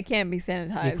 Right. It can't be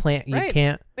sanitized. You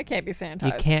can't. It can't be sanitized.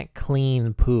 You can't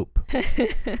clean poop.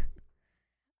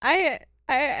 I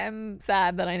am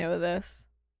sad that I know this.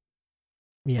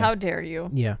 Yeah. How dare you?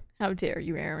 Yeah. How dare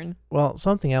you, Aaron? Well,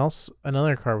 something else,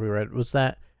 another card we read was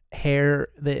that hair,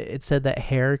 it said that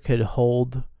hair could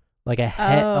hold, like a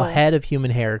head of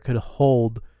human hair could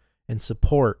hold and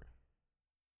support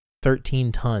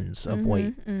 13 tons of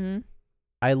weight. Mm-hmm.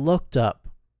 I looked up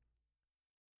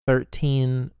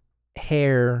 13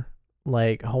 hair,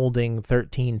 like holding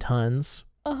 13 tons.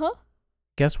 Uh-huh.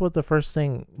 Guess what the first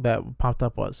thing that popped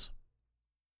up was?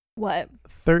 What?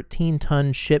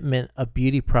 13-ton shipment of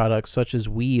beauty products such as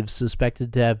weaves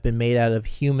suspected to have been made out of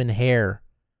human hair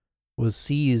was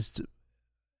seized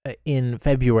in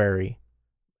February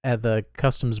at the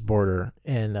customs border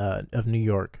of New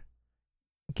York.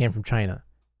 It came from China.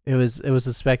 It was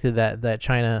suspected that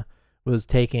China was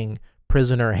taking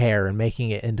prisoner hair and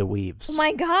making it into weaves. Oh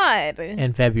my god.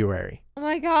 In February. Oh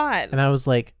my god. And I was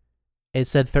like, it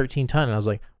said 13 ton. And I was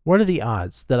like, what are the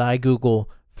odds that I Google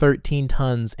 13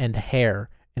 tons and hair,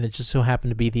 and it just so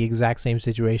happened to be the exact same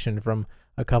situation from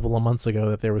a couple of months ago,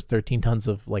 that there was 13 tons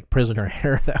of like prisoner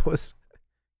hair that was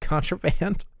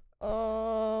contraband.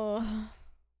 Oh.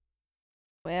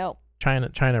 Well.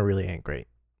 China really ain't great.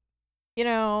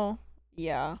 Yeah.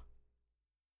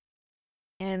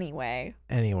 Anyway.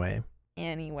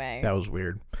 That was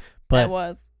weird. That But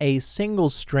was. a single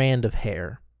strand of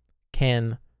hair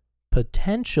can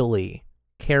potentially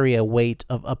carry a weight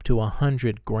of up to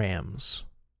 100 grams.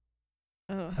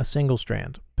 Ugh. A single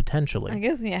strand, potentially. It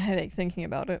gives me a headache thinking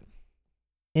about it.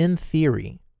 In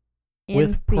theory,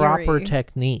 with proper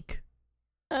technique,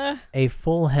 a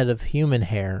full head of human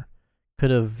hair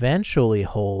could eventually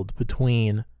hold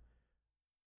between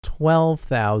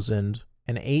 12,000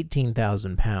 and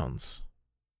 18,000 pounds,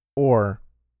 or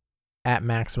at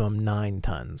maximum 9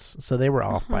 tons. So they were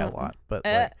off by a lot, but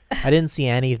like, I didn't see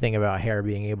anything about hair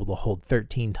being able to hold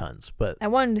 13 tons. But I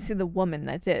wanted to see the woman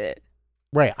that did it.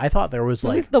 Right, I thought there was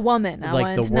Who's the woman? I like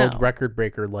wanted the to world know. record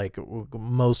breaker, like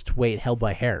most weight held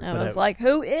by hair. I but was like,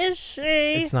 who is she?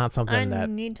 It's not something I that.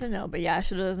 need to know, but yeah,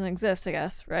 she doesn't exist, I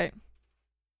guess, right?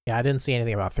 Yeah, I didn't see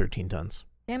anything about 13 tons.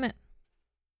 Damn it!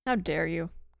 How dare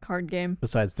you? Card game.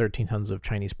 Besides 13 tons of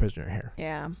Chinese prisoner hair.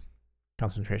 Yeah.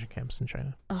 Concentration camps in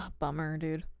China. Ugh, bummer,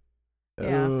 dude.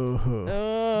 Yeah. Oh.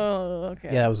 Oh, okay.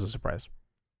 Yeah, that was a surprise.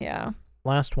 Yeah.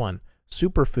 Last one.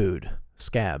 Superfood.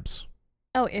 Scabs.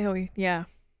 Oh, ew, yeah.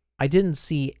 I didn't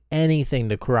see anything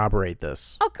to corroborate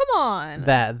this. Oh, come on.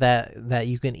 That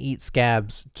you can eat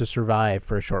scabs to survive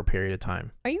for a short period of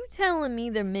time. Are you telling me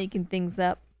they're making things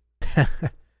up? Are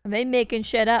they making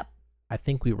shit up? I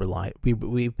think we were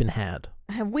we've been had.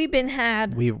 Have we been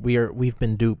had? We've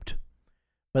been duped.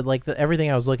 But like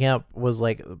everything I was looking up was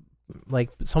like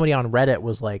somebody on Reddit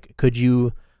was like, could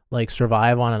you like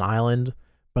survive on an island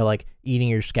by like eating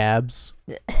your scabs?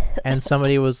 And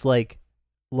somebody was like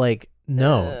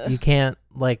no, you can't,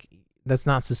 like, that's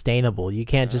not sustainable. You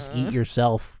can't just eat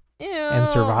yourself and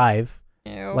survive.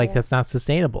 Ew. Like, that's not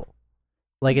sustainable.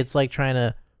 Like, it's like trying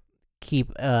to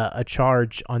keep a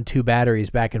charge on 2 batteries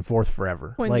back and forth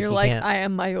forever. When like, you're you like, can't, I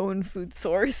am my own food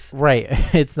source. Right.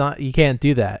 It's not, you can't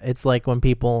do that. It's like when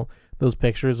people, those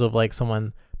pictures of like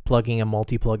someone plugging a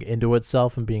multi-plug into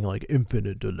itself and being like,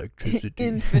 infinite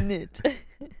electricity.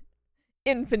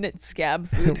 Infinite scab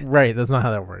food. Right. That's not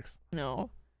how that works. No.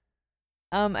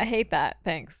 I hate that.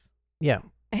 Thanks. Yeah.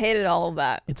 I hated all of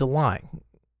that. It's a lie.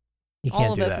 You can't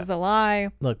all of do this that. is a lie.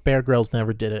 Look, Bear Grylls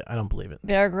never did it. I don't believe it.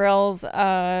 Bear Grylls.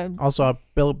 Also,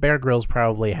 Bear Grylls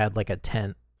probably had like a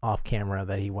tent off camera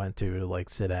that he went to like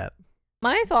sit at.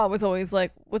 My thought was always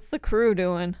like, what's the crew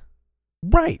doing?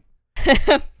 Right.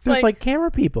 There's like camera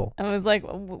people. I was like,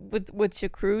 what's your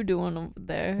crew doing over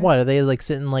there? What, are they like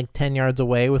sitting like 10 yards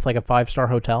away with like a 5-star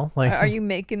hotel? Like, are you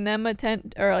making them a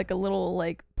tent or like a little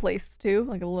like place too?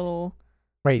 Like a little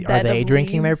Wait, are bed they of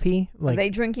drinking their leaves. pee? Are they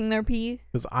drinking their pee?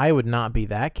 Because I would not be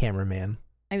that cameraman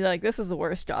I'd be like, this is the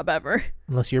worst job ever.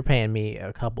 unless you're paying me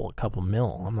a couple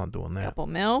mil. I'm not doing that. Couple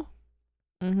mil.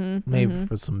 Maybe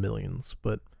for some millions,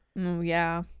 but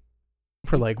Yeah.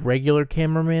 for like regular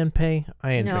cameraman pay,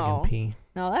 I ain't No. drinking pee.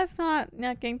 No, that's not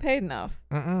getting paid enough.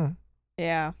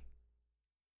 Yeah.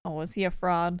 Oh, was he a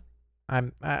fraud? I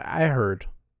heard.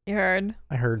 You heard?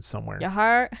 I heard somewhere. You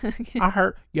heard? I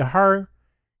heard. You heard.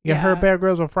 You Yeah. heard Bear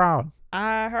Grylls a fraud.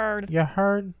 I heard. You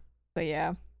heard. But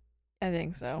yeah, I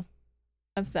think so.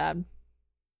 That's sad.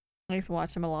 I used to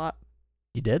watch him a lot.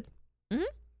 You did? Mhm.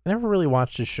 I never really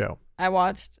watched his show. I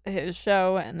watched his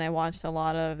show and I watched a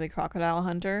lot of The Crocodile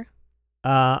Hunter.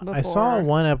 I saw Before.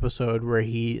 one episode where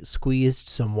he squeezed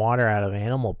some water out of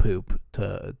animal poop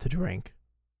to drink.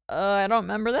 I don't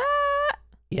remember that.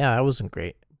 Yeah, that wasn't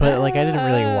great. But like, I didn't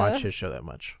really Uh. watch his show that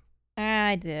much.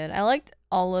 I did. I liked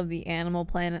all of the Animal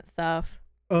Planet stuff.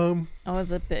 I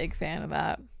was a big fan of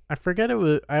that. I forget it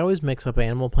was. I always mix up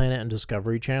Animal Planet and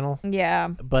Discovery Channel. Yeah.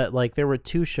 But like, there were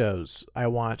two shows. I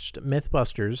watched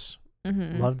MythBusters.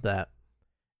 Loved that.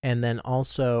 And then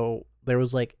also there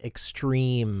was like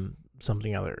Extreme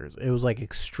something other. It was like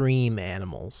Extreme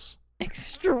Animals.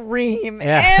 Extreme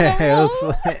Yeah, animals. it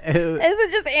was, Is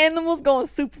it just animals going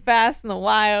super fast in the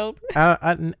wild?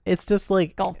 it's just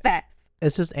like Going fast.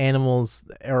 it's just animals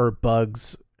or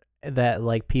bugs that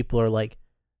like people are like,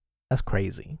 that's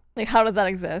crazy. Like, how does that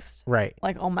exist? Right.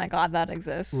 Like, oh my god, that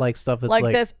exists. Like stuff that's like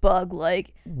like this bug,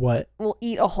 like, what? will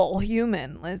eat a whole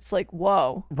human. It's like,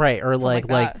 whoa. Right, or Something like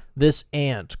like that. this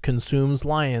ant consumes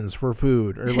lions for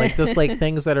food, or like just like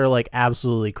things that are like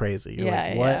absolutely crazy. You're Yeah,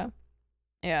 like, what?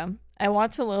 yeah. I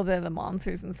watched a little bit of The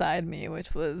Monsters Inside Me,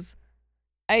 which was,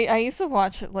 I used to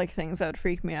watch like things that would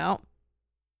freak me out.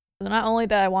 So not only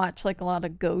did I watch like a lot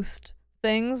of ghost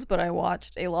things, but I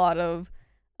watched a lot of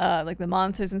like The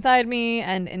Monsters Inside Me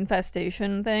and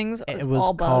Infestation things. It was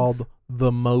all bugs. called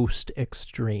The Most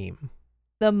Extreme.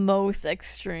 The Most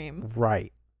Extreme.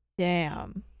 Right.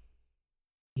 Damn.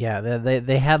 Yeah,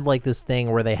 they had like this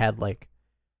thing where they had like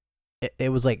it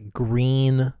was like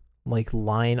green like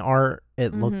line art.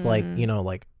 It looked like, you know,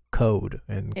 like code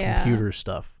and Yeah. computer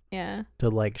stuff Yeah. to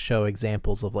like show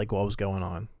examples of like what was going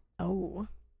on. Oh.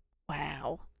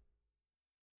 Wow.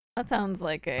 That sounds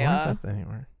like a I wonder if that's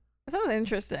anywhere. that sounds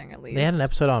interesting at least. They had an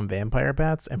episode on vampire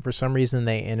bats, and for some reason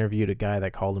they interviewed a guy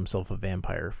that called himself a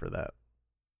vampire for that.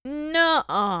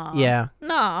 Nuh-uh. Yeah.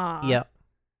 Nuh-uh. Yep.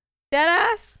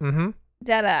 Deadass? Mm-hmm.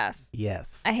 Deadass.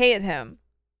 Yes. I hate him.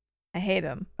 I hate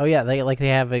him. Oh yeah, they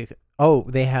have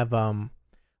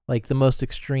like the most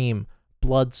extreme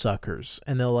blood suckers,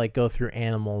 and they'll like go through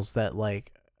animals that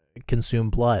like consume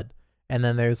blood, and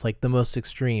then there's like the most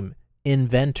extreme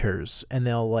inventors, and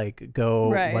they'll like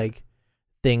go Right. like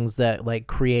things that like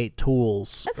create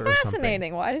tools. That's or something.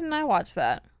 fascinating. Why didn't I watch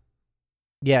that?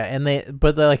 Yeah, and they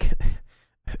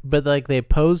they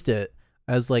posed it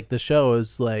as like the show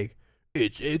is like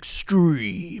it's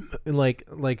extreme, and like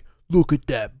look at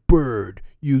that bird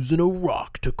using a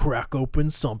rock to crack open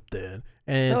something,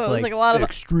 and So it's it was, like, like, a lot of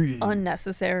extreme.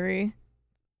 Unnecessary.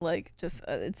 Like, just,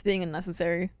 it's being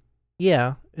unnecessary.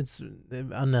 Yeah, it's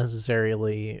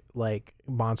unnecessarily like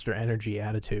Monster Energy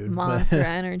attitude. but- Monster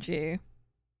Energy.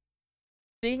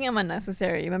 Speaking of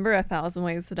unnecessary, you remember 1,000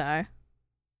 Ways to Die?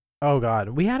 Oh God,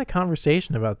 we had a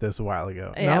conversation about this a while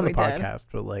ago. Yeah, Not on the we did. podcast,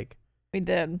 but like, We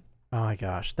did. oh my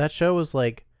gosh, that show was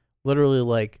like literally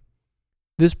like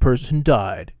this person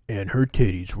died and her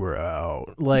titties were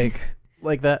out, like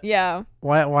that. Yeah.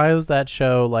 Why was that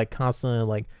show like constantly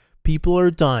like people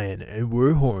are dying and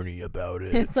we're horny about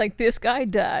it? It's like, this guy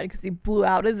died because he blew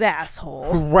out his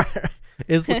asshole. Right.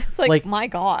 It's It's my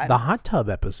god. the hot tub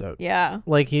episode. Yeah.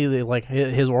 Like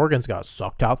his organs got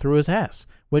sucked out through his ass,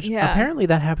 which Yeah. apparently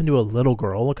that happened to a little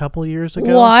girl a couple years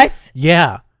ago. What?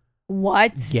 Yeah.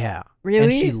 What? Yeah. Really?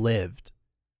 And she lived.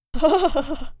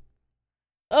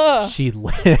 Ugh. She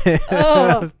lived.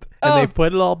 And they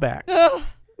put it all back. Ugh.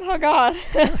 Oh god.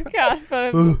 Oh god.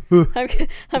 But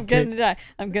I'm gonna die.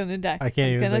 I'm gonna die. I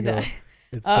can't even think of it.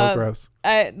 It's so gross.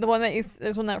 The one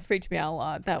there's one that freaked me out a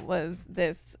lot. That was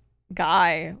this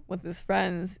guy with his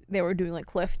friends. They were doing like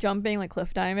cliff jumping, like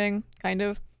cliff diving, kind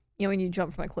of. You know, when you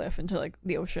jump from a cliff into like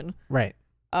the ocean. Right.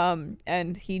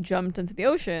 And he jumped into the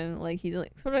ocean, like he did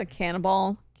like sort of a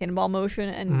cannonball motion,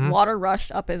 and Mhm. water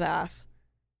rushed up his ass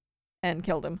and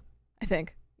killed him. I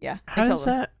think. Yeah. How it does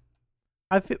killed him.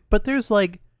 that? But there's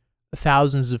like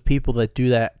thousands of people that do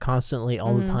that constantly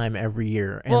all the Mhm. time every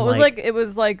year. And Well, it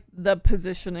was like the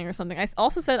positioning or something. I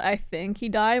also said I think he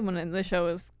died when the show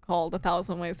is called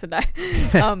 1,000 Ways to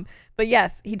Die. But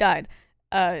yes, he died.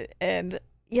 And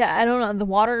Yeah, I don't know. The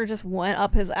water just went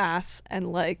up his ass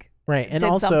and like Right. And did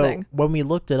also, something. when we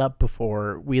looked it up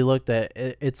before, we looked at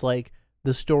it, it's like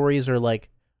the stories are like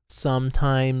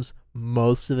sometimes,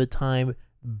 most of the time,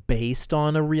 based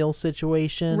on a real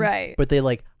situation. Right. But they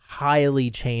like highly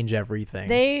change everything.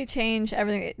 They change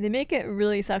everything. They make it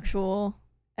really sexual.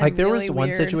 And Like there really was one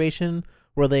weird. situation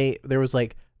where there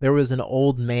was an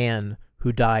old man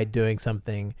who died doing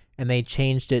something, and they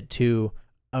changed it to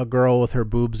a girl with her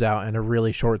boobs out and a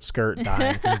really short skirt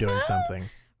dying from doing something.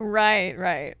 Right,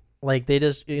 right. Like they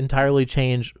just entirely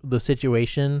changed the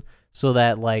situation so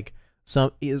that like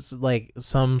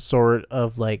some sort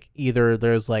of like either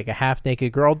there's like a half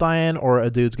naked girl dying or a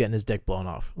dude's getting his dick blown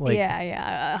off. Like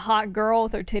yeah. A hot girl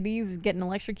with her titties getting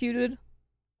electrocuted.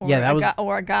 Or Yeah, that was-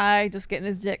 or a guy just getting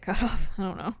his dick cut off. I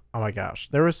don't know. oh my gosh,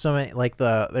 there was so many. Like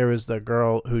there was the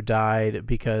girl who died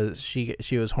because she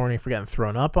was horny for getting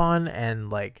thrown up on, and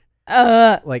like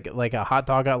a hot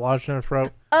dog got lodged in her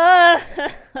throat.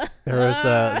 There was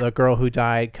the girl who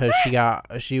died because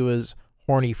she was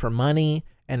horny for money,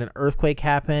 and an earthquake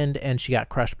happened, and she got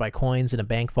crushed by coins in a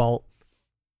bank vault.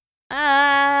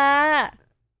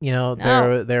 You know,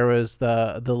 No. there was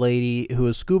the lady who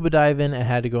was scuba diving and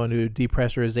had to go into a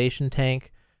depressurization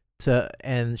tank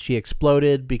and she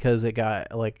exploded because it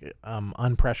got like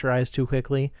unpressurized too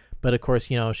quickly. But of course,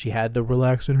 you know, she had to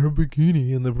relax in her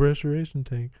bikini in the pressurization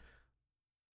tank.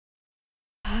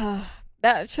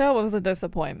 That show was a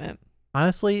disappointment.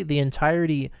 Honestly, the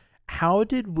entirety. How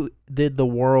did the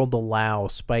world allow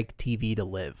Spike TV to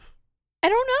live? I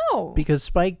don't know. Because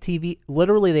Spike TV,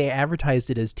 literally, they advertised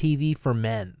it as TV for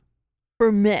men.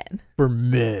 For men. For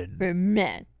men. For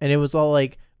men. And it was all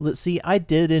like, let's see, I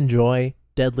did enjoy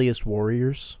Deadliest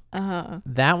Warriors.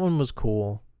 That one was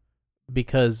cool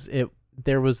because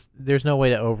there's no way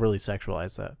to overly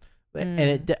sexualize that.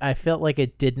 And I felt like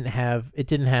it didn't have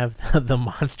the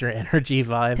Monster Energy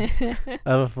vibes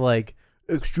of like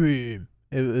extreme.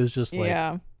 It was just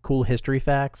like cool history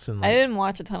facts and like, I didn't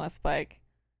watch a ton of Spike.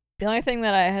 The only thing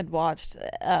that I had watched,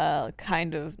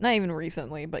 kind of, not even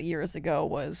recently, but years ago,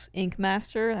 was Ink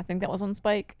Master. I think that was on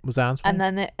Spike. Was that on Spike? And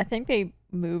then I think they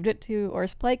moved it to, or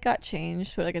Spike got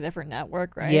changed to like a different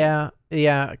network, right? Yeah,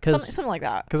 because something like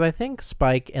that. Because I think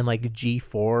Spike and like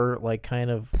G4, like kind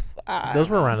of, those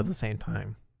were around at the same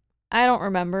time. I don't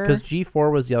remember. Because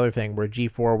G4 was the other thing, where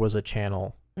G4 was a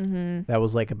channel that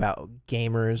was like about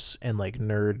gamers and like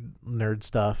nerd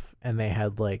stuff, and they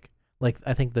had like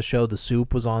I think the show The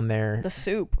Soup was on there. The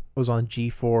Soup was on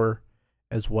G4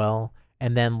 as well.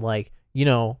 And then like, you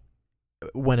know,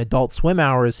 when Adult Swim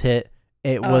hours hit,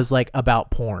 it was like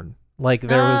about porn. Like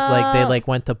there was like they like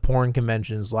went to porn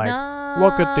conventions like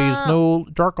look at these new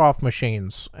jerk off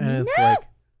machines. And it's like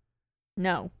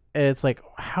it's like,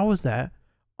 how is that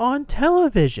on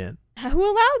television? Who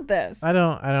allowed this? I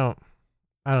don't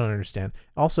understand.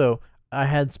 Also, I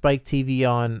had Spike TV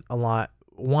on a lot.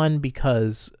 One,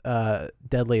 because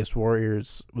Deadliest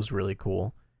Warriors was really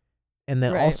cool. And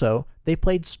then also, they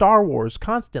played Star Wars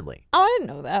constantly. Oh, I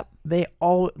didn't know that. They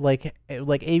all, like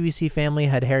ABC Family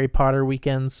had Harry Potter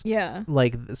weekends. Yeah.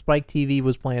 Like, Spike TV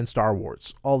was playing Star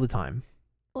Wars all the time.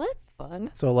 Well, that's fun.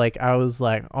 So, like, I was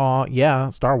like, oh, yeah,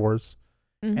 Star Wars.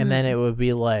 And then it would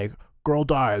be like, girl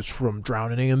dies from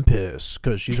drowning in piss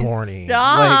because she's horny.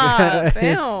 Stop!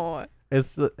 Like,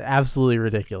 it's absolutely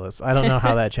ridiculous. I don't know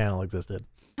how that channel existed.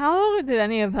 How did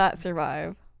any of that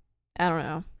survive? I don't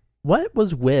know. What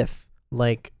was with,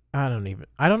 like, I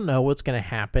don't know what's going to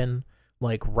happen,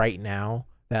 like, right now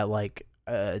that, like,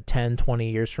 10, 20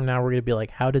 years from now, we're going to be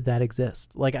like, how did that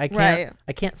exist? Like, I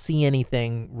can't see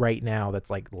anything right now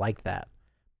that's, like that.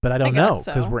 But I don't know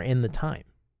because we're in the time.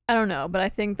 I don't know, but I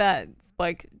think that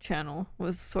Spike channel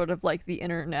was sort of like the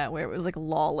internet where it was, like,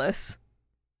 lawless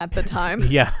at the time.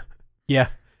 Yeah.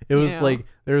 It was like,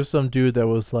 there was some dude that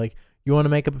was like, you want to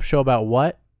make a show about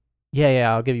what?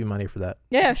 Yeah, I'll give you money for that.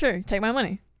 Yeah, sure. Take my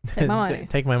money. Take my money.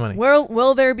 Take my money.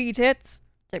 Will there be tits?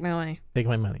 Take my money. Take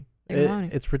my money. Take my money.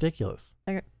 It's ridiculous.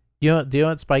 Okay. Do you know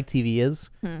what Spike TV is?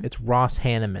 It's Ross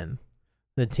Hanneman,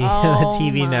 the Oh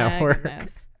TV my network.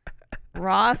 goodness.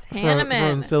 Ross Hanneman.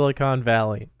 from Silicon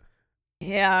Valley.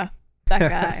 Yeah, that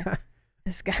guy.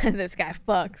 This guy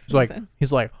fucks.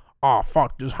 He's like, oh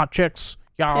fuck, there's hot chicks.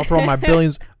 Yeah, I'll throw my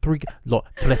billions.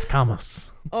 Tres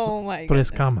camas. Oh my god.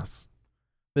 Tres camas.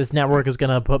 This network is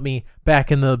gonna put me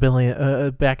back in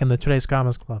the back in the Tres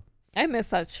Camas Club. I miss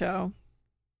that show.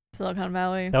 Silicon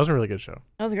Valley. That was a really good show.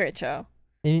 That was a great show.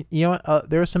 And you know what?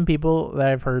 There were some people that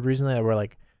I've heard recently that were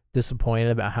like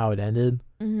disappointed about how it ended.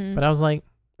 But I was like,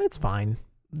 it's fine.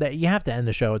 That you have to end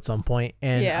the show at some point,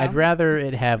 and I'd rather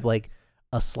it have like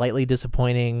a slightly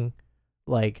disappointing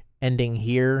like ending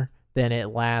here then it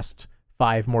lasts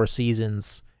 5 more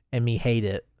seasons and me hate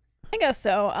it. I guess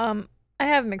so. I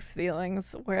have mixed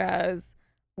feelings. Whereas,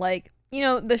 like,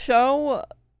 the show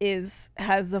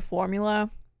has the formula,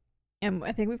 and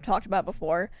I think we've talked about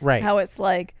before, Right. how it's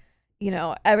like,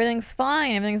 everything's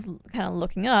fine, everything's kind of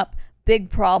looking up.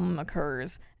 Big problem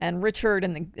occurs, and Richard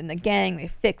and the gang, they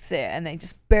fix it, and they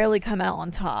just barely come out on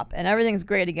top, and everything's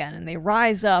great again, and they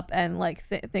rise up, and like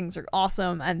things are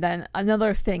awesome, and then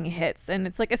another thing hits, and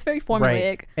it's like it's very formulaic.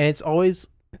 Right. And it's always,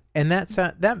 and that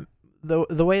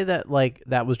the way that like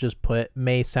that was just put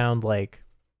may sound like,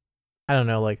 I don't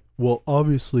know, like, well,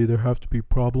 obviously there have to be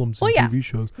problems in TV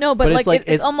shows. No, but like it's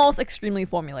it's almost extremely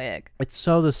formulaic. It's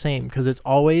so the same because it's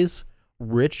always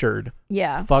Richard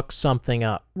fucks something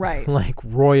up, right? Like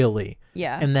royally,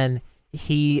 and then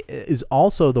he is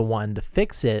also the one to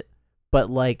fix it, but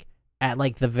like at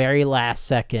like the very last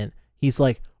second, he's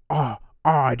like, oh,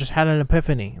 I just had an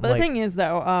epiphany. But the thing is,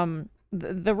 though,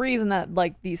 the reason that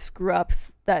like these screw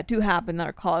ups that do happen that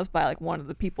are caused by like one of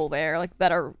the people there, like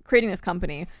that are creating this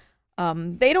company,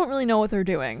 they don't really know what they're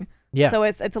doing. Yeah. So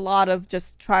it's a lot of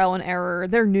just trial and error.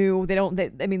 They're new.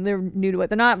 I mean, they're new to it.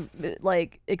 They're not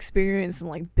like experienced in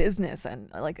like business and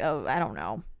like, I don't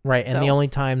know. Right. And the only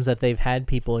times that they've had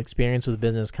people experience with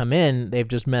business come in, they've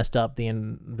just messed up the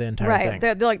entire thing.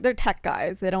 Right. They're tech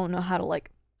guys. They don't know how to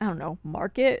like, I don't know,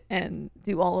 market and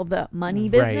do all of the money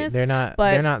business. Right.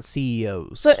 They're not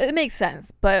CEOs. So it makes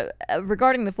sense. But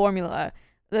regarding the formula,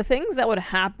 the things that would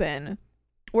happen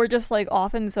were just like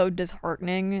often so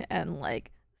disheartening and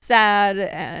like sad,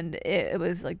 and it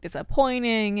was like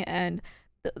disappointing, and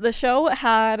the show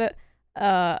had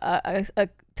a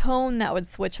tone that would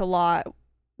switch a lot,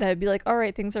 that would be like, all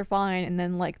right, things are fine, and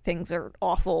then like things are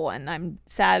awful and I'm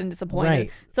sad and disappointed.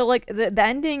 Right. So like the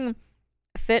ending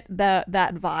fit that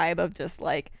vibe of just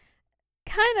like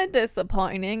kind of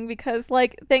disappointing because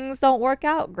like things don't work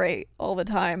out great all the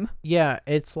time. Yeah,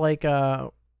 it's like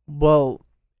well,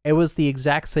 it was the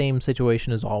exact same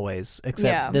situation as always,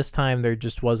 except this time there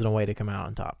just wasn't a way to come out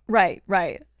on top. Right.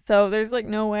 So there's like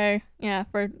no way,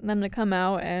 for them to come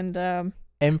out and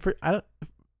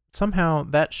somehow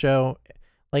that show,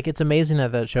 like, it's amazing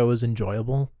that show was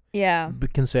enjoyable. Yeah.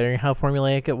 Considering how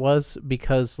formulaic it was,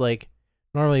 because like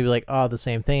normally you'd be like, oh, the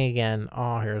same thing again.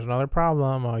 Oh, here's another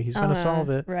problem. Oh, he's gonna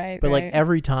solve it. Right. But like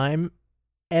every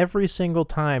single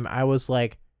time, I was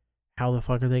like, how the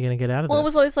fuck are they going to get out of this? Well, it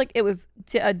was always like it was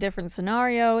a different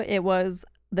scenario. It was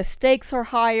the stakes are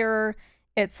higher.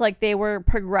 It's like they were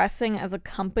progressing as a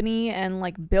company and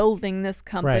like building this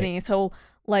company. Right. So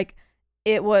like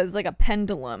it was like a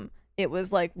pendulum. It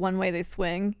was like one way they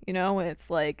swing, it's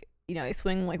like, they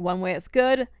swing like one way it's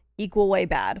good, equal way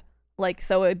bad. Like,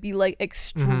 so it'd be like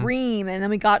extreme. And then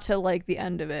we got to like the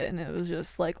end of it and it was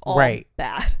just like all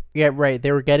bad. Yeah, right.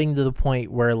 They were getting to the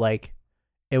point where like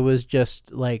it was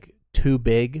just like too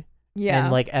big. Yeah.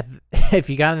 And like if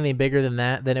you got any bigger than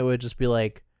that, then it would just be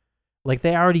like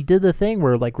they already did the thing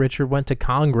where like Richard went to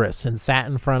Congress and sat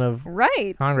in front of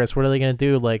Congress. What are they gonna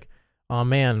do? Like, oh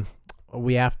man,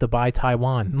 we have to buy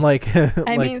Taiwan. Like,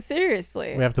 I mean,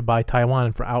 seriously, we have to buy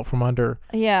Taiwan out from under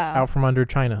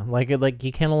China. Like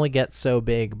you can only get so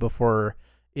big before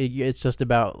it's just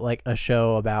about like a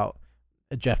show about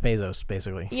Jeff Bezos,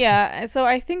 basically. Yeah. So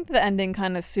I think the ending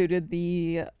kind of suited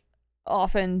the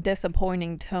often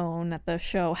disappointing tone that the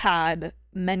show had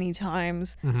many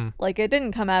times. Like, it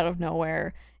didn't come out of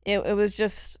nowhere. It was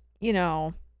just,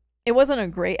 it wasn't a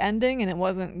great ending and it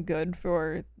wasn't good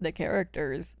for the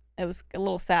characters. It was a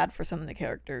little sad for some of the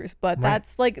characters, but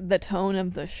that's like the tone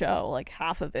of the show, like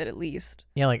half of it at least.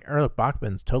 Yeah, like Erlich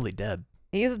Bachman's totally dead.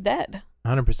 He's dead.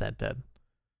 100% dead.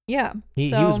 Yeah.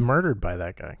 He was murdered by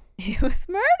that guy. He was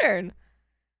murdered.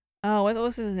 Oh, what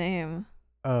was his name?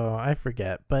 Oh, I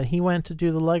forget. But he went to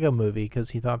do the Lego movie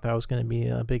because he thought that was going to be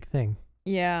a big thing.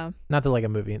 Yeah. Not the Lego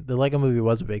movie. The Lego movie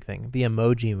was a big thing. The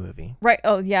Emoji Movie. Right.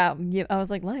 Oh, yeah. I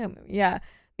was like, Lego movie. Yeah.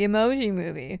 The Emoji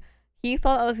Movie. He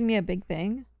thought that was going to be a big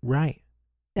thing. Right.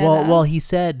 Well, he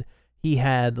said he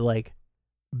had like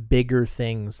bigger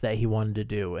things that he wanted to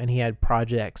do, and he had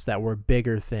projects that were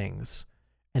bigger things.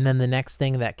 And then the next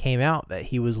thing that came out that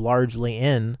he was largely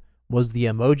in was the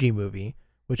Emoji Movie,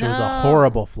 which was a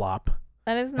horrible flop.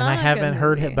 That is not. And I haven't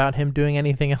heard about him doing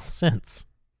anything else since.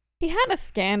 He had a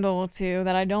scandal too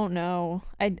that I don't know.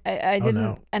 I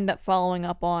didn't end up following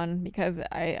up on because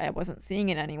I wasn't seeing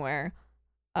it anywhere.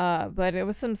 But it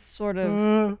was some sort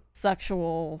of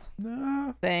sexual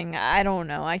thing. I don't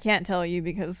know. I can't tell you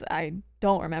because I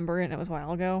don't remember it and it was a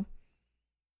while ago.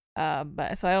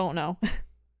 But so I don't know.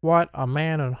 What, a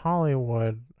man in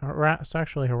Hollywood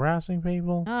sexually harassing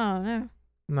people? Oh, no.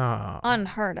 No.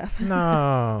 Unheard of.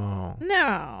 No.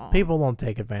 No. People don't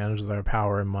take advantage of their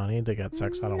power and money to get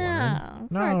sex out of women.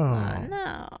 No, of course not.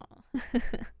 No.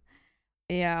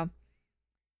 Yeah.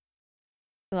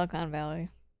 Silicon Valley.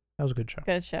 That was a good show.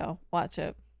 Good show. Watch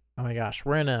it. Oh my gosh,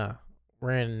 we're in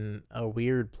a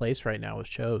weird place right now with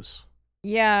shows.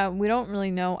 Yeah, we don't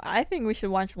really know. I think we should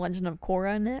watch Legend of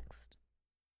Korra next.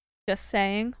 Just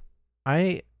saying.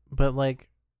 But like,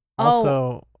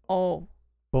 also, Oh,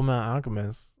 Fullmetal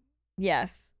Alchemist.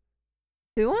 yes.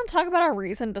 Do we want to talk about our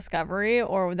recent discovery,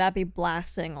 or would that be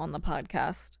blasting on the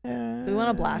podcast? Do we want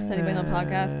to blast anybody on the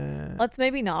podcast? Let's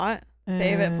maybe not.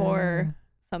 Save it for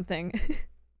something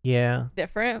Yeah.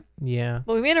 different. Yeah.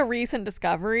 But we made a recent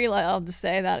discovery. Like, I'll just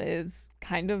say that is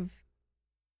kind of,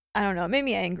 I don't know, it made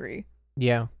me angry.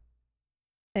 Yeah.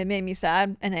 It made me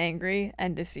sad and angry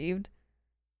and deceived.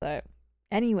 But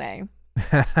anyway.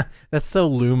 That's so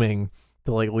looming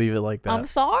to like leave it like that. I'm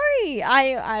sorry.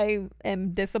 I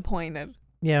am disappointed.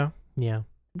 Yeah.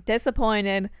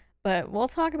 Disappointed, but we'll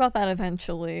talk about that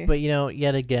eventually. But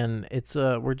yet again, it's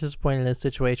we're disappointed in a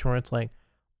situation where it's like,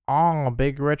 oh, a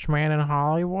big rich man in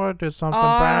Hollywood did something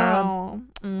bad.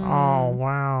 Oh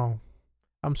wow.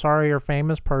 I'm sorry your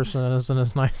famous person isn't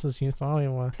as nice as you thought he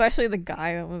was. Especially the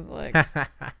guy that was like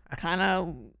kind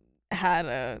of had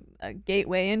a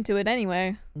gateway into it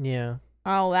anyway. Yeah.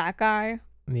 Oh, that guy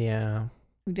Yeah.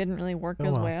 who didn't really work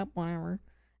his way up, whatever.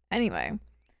 Anyway,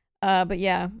 but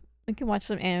yeah, we can watch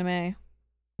some anime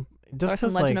Just or some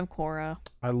 'cause, Legend like, of Korra.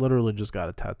 I literally just got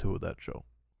a tattoo of that show.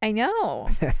 I know.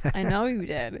 I know you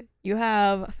did. You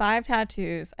have 5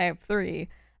 tattoos. I have 3.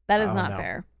 That is not no.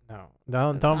 fair. No.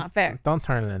 That's not fair. Don't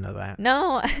turn it into that.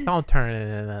 No. Don't turn it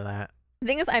into that. The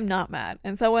thing is, I'm not mad,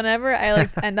 and so whenever I like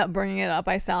end up bringing it up,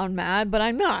 I sound mad, but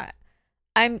I'm not.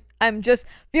 I'm just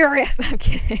furious. I'm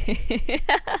kidding.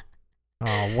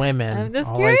 Oh, women I'm just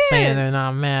always saying curious. they're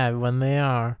not mad when they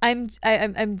are. I'm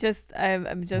just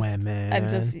Women.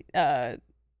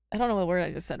 I don't know what word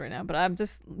I just said right now, but I'm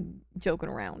just joking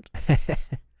around.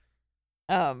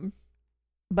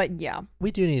 But yeah,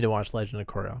 We do need to watch Legend of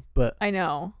Korra, but I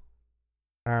know.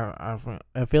 I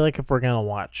feel like if we're gonna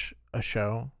watch a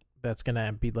show that's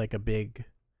gonna be like a big,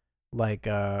 like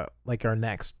our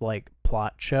next like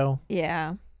plot show,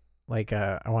 Yeah. I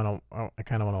kind of want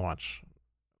to watch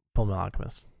Fullmetal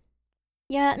Alchemist.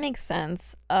 Yeah, that makes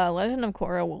sense. Legend of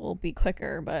Korra will be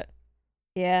quicker, but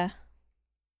yeah.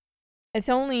 It's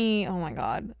only, oh my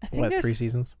god. I think What, 3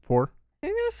 seasons? 4? I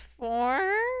think there's 4.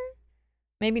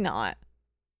 Maybe not.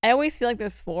 I always feel like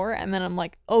there's 4, and then I'm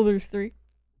like, oh, there's 3.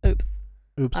 Oops.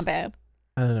 My bad.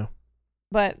 I don't know.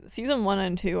 But season 1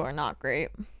 and 2 are not great.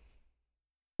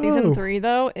 Season 3,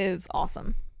 though, is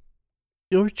awesome.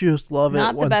 You just love it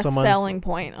Not when the best someone's selling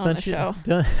point on the show.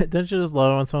 Don't you just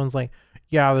love it when someone's like,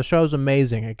 yeah, the show's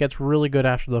amazing. It gets really good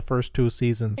after the first 2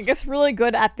 seasons. It gets really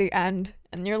good at the end,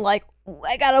 and you're like,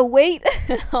 I gotta wait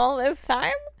all this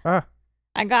time?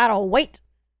 I gotta wait.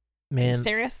 Man, Are you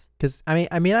serious? because I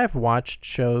mean, I've watched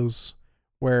shows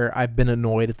where I've been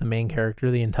annoyed at the main character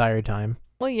the entire time.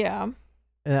 Well, yeah. And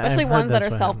Especially I've heard ones that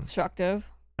that's are what happens. self-destructive,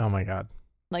 Oh my god,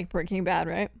 like Breaking Bad,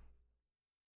 right?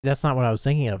 that's not what I was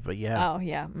thinking of, but yeah, Oh,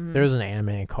 yeah. Mhm. there's an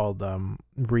anime called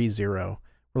ReZero,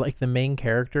 where like the main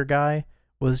character guy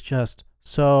was just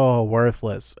so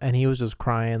worthless, and he was just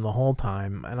crying the whole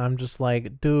time, and I'm just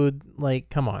like, dude, like,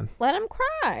 come on, Let him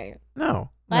cry. no.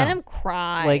 Let him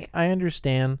cry. Like, I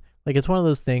understand. Like, it's one of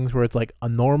those things where it's like a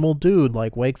normal dude,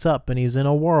 like, wakes up and he's in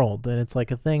a world and it's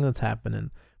like a thing that's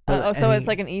happening. But, so and it's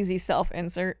like an easy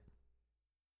self-insert.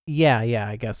 Yeah,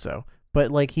 I guess so.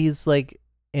 But, like, he's, like,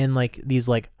 in, like, these,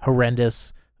 like,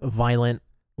 horrendous, violent,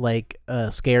 like,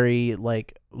 scary,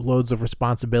 like, loads of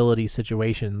responsibility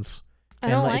situations. I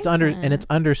don't like that. And it's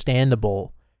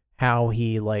understandable how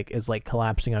he, like, is, like,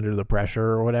 collapsing under the pressure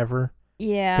or whatever.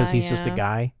 Yeah, Because he's just a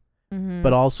guy. Mm-hmm.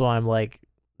 But also, I'm like,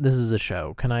 this is a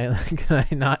show. Can I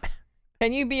not?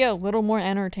 Can you be a little more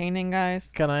entertaining, guys?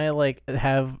 Can I like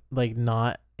have like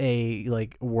not a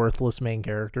like worthless main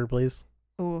character, please?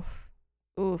 Oof.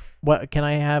 What can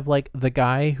I have like the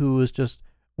guy who is just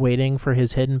waiting for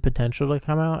his hidden potential to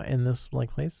come out in this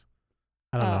like place?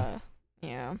 I don't know.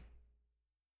 Yeah.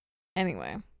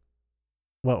 Anyway.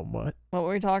 What? What were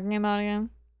we talking about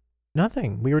again?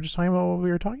 Nothing. We were just talking about what we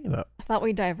were talking about. I thought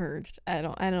we diverged. I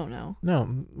don't know.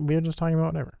 No, we were just talking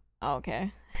about whatever. Oh,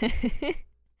 okay.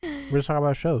 We're just talking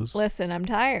about shows. Listen, I'm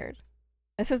tired.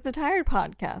 This is the Tired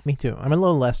Podcast. Me too. I'm a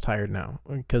little less tired now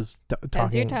because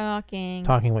As you're talking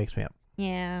talking. wakes me up.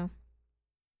 Yeah.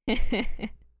 I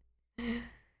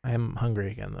am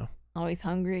hungry again though. Always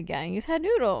hungry again. You just had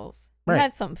noodles. Right. You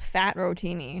had some fat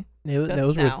rotini.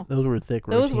 Those now. were thick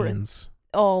Those were- routines.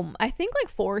 I think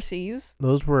like 4Cs.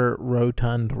 Those were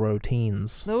rotund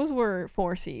routines. Those were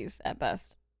 4Cs at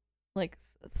best. Like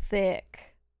thick.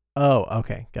 Oh,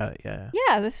 okay. Got it. Yeah.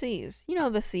 Yeah, the Cs. You know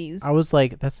the Cs. I was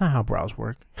like, that's not how bras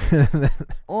work.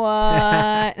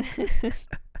 What? Why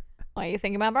are you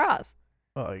thinking about bras?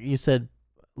 Oh, you said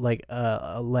like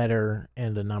a letter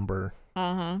and a number.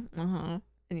 And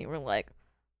you were like,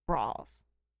 bras.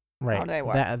 Right. How do they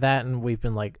work? That and we've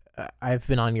been like, I've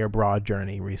been on your bra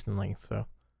journey recently, so.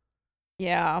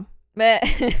 Yeah.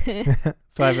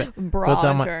 So I've been, bra so it's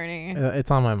on journey.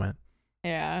 it's on my mind.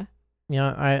 Yeah. You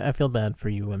know, I feel bad for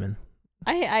you women.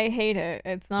 I hate it.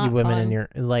 It's not You women fun. in your,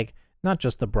 like, not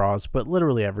just the bras, but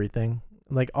literally everything.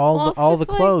 Like all Well, the it's all the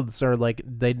just like- clothes are like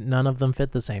none of them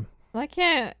fit the same. Why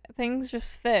can't things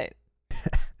just fit?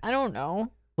 I don't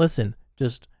know. Listen,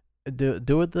 just do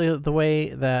it the way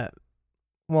that.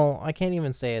 Well, I can't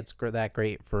even say it's that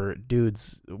great for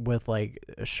dudes with like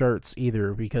shirts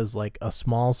either, because like a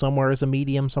small somewhere is a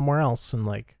medium somewhere else, and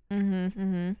like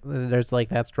there's like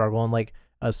that struggle, and like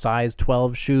a size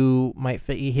 12 shoe might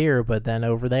fit you here, but then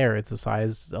over there it's a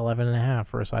size 11.5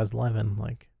 or a size 11.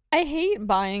 Like, I hate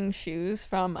buying shoes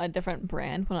from a different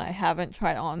brand when I haven't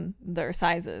tried on their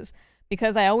sizes,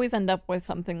 because I always end up with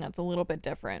something that's a little bit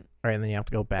different. right, and then you have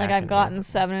to go back. Like I've and gotten like,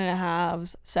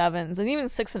 7.5s, 7s, and even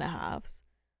 6.5s.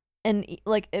 And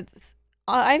like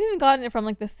I've even gotten it from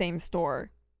like the same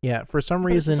store. yeah, for some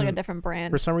But it's just reason, like a different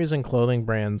brand. for some reason, clothing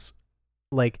brands,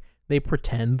 like, they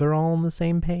pretend they're all on the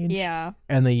same page. Yeah.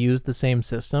 And they use the same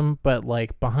system, but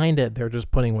like behind it, they're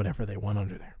just putting whatever they want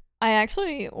under there. I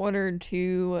actually ordered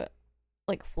 2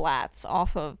 like flats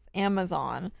off of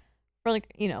Amazon for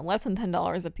like, less than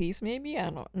 $10 a piece maybe. I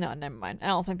don't no, never mind. I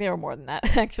don't think they were more than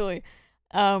that actually.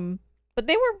 But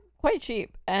they were quite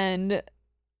cheap, and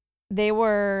I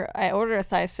ordered a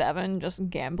size 7, just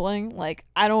gambling. Like,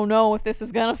 I don't know if this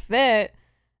is gonna fit.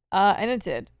 And it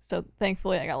did. So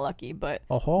thankfully I got lucky, but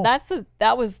Oh,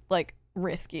 that was like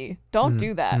risky. Don't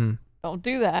do that. mm. Don't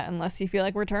do that unless you feel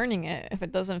like returning it if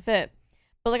it doesn't fit.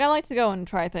 But like, I like to go and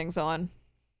try things on.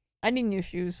 I need new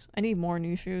shoes. I need more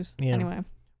new shoes. Yeah. Anyway.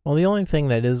 Well, the only thing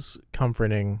that is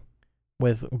comforting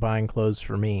with buying clothes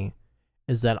for me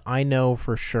is that I know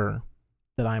for sure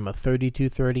that I'm a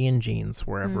 32-30 in jeans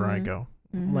wherever I go.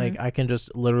 Like, I can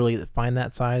just literally find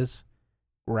that size,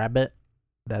 grab it.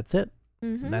 That's it.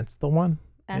 That's the one.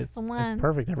 That's the one. It's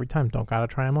perfect every time. Don't gotta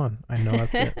try them on. I know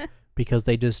that's it. Because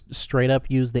they just straight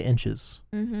up use the inches.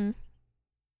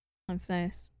 That's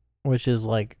nice. Which is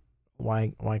like,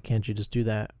 why can't you just do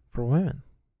that for women?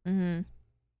 You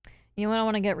know what I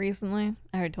want to get recently?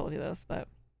 I already told you this, but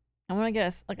I want to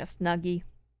get a Snuggie.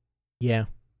 Yeah.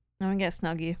 I want to get a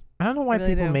Snuggie. I don't know why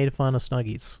really people do. made fun of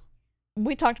Snuggies.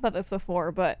 We talked about this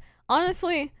before, but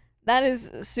honestly, that is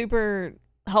super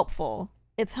helpful.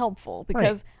 It's helpful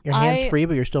because Your hands free,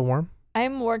 but you're still warm.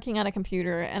 I'm working on a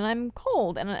computer and I'm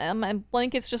cold, and my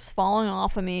blanket's just falling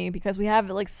off of me because we have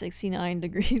it like 69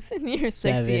 degrees in here,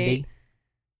 68.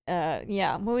 70.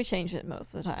 Yeah, well, we change it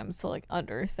most of the time, so like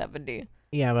under 70.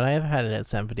 Yeah, but I have had it at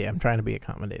 70. I'm trying to be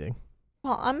accommodating.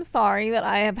 Well, I'm sorry that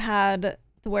I have had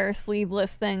to wear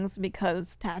sleeveless things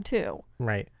because tattoo.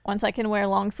 Right. Once I can wear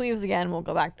long sleeves again, we'll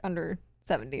go back under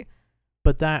 70.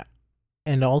 But that,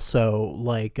 and also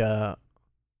like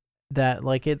that,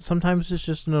 like, it sometimes it's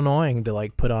just annoying to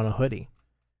like put on a hoodie.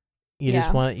 You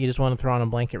just want to throw on a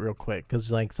blanket real quick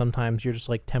because like sometimes you're just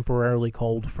like temporarily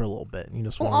cold for a little bit and you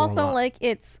just want to also like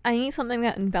I need something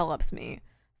that envelops me.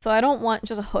 So I don't want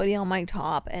just a hoodie on my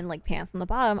top and like pants on the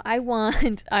bottom. I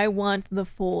want the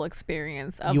full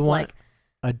experience of you want like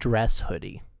a dress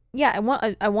hoodie. Yeah, I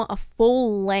want a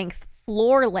full length,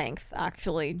 floor length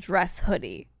actually dress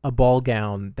hoodie. A ball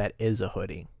gown that is a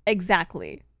hoodie.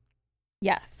 Exactly.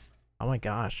 Yes. Oh my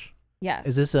gosh. Yes.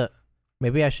 Is this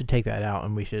maybe I should take that out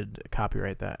and we should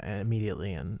copyright that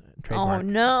immediately and trademark. Oh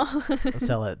no.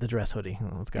 Sell it, the dress hoodie.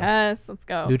 Let's go. Yes, let's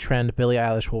go. New trend, Billie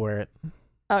Eilish will wear it.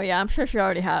 Oh yeah, I'm sure she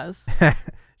already has.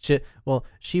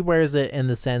 She wears it in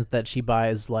the sense that she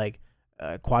buys like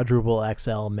quadruple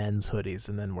XL men's hoodies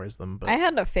and then wears them. But I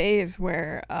had a phase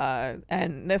where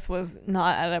and this was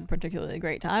not at a particularly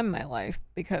great time in my life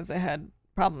because I had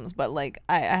problems, but like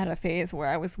I had a phase where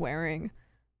I was wearing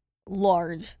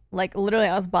large, like literally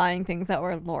I was buying things that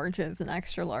were larges and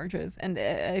extra larges, and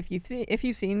if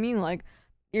you've seen me, like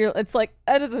it's like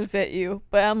that doesn't fit you,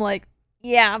 but I'm like,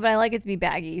 yeah, but I like it to be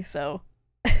baggy, so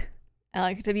I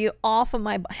like it to be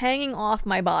hanging off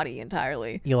my body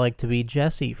entirely. You like to be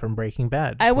Jessie from Breaking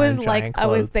Bad. I was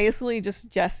clothes. basically just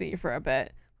Jessie for a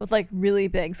bit with like really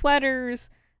big sweaters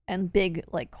and big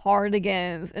like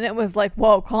cardigans, and it was like,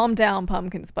 whoa, calm down,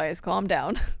 Pumpkin Spice, calm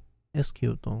down. It's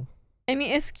cute though. I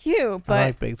mean, it's cute, but I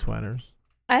like big sweaters.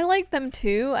 I like them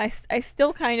too. I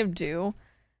still kind of do,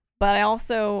 but I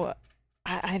also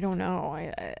I don't know.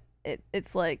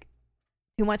 It's like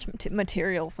too much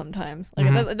material sometimes.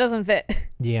 Like it doesn't fit.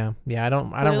 Yeah. I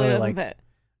don't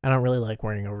really like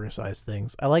wearing oversized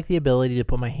things. I like the ability to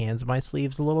put my hands in my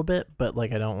sleeves a little bit, but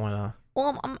like I don't want to.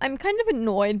 Well, I'm kind of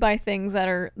annoyed by things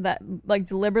that like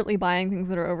deliberately buying things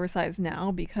that are oversized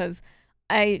now, because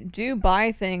I do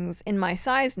buy things in my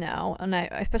size now, and I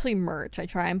especially merch. I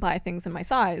try and buy things in my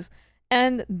size,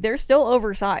 and they're still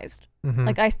oversized.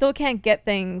 Like I still can't get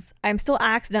things. I'm still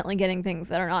accidentally getting things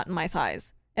that are not in my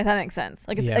size. If that makes sense.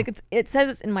 Like it says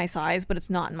it's in my size, but it's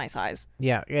not in my size.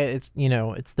 Yeah, it's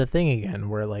it's the thing again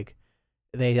where like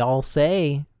they all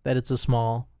say that it's a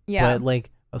small, but like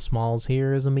a small's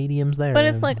here is a medium's there. But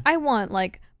it's like I want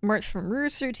like merch from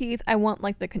Rooster Teeth. I want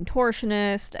like the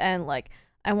Contortionist, and like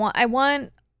I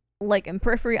want like in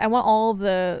Periphery. I want all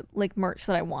the like merch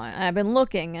that I want. And I've been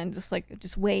looking and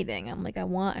just waiting. I'm like I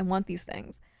want these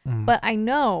things, but I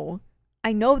know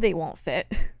they won't fit.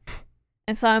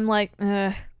 And so I'm like,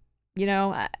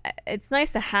 it's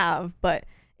nice to have, but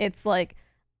it's like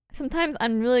sometimes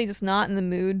I'm really just not in the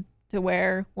mood to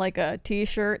wear like a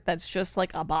t-shirt that's just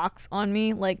like a box on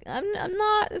me. Like I'm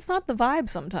not. It's not the vibe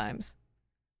sometimes.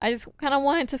 I just kind of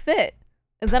want it to fit.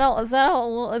 Is that all?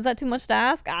 Is that too much to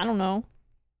ask? I don't know.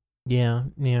 Yeah.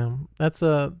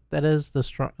 That is a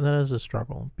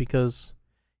struggle because,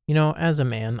 as a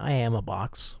man, I am a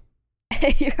box.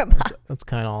 You're a box. That's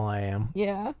kind of all I am.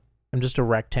 Yeah. I'm just a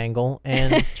rectangle,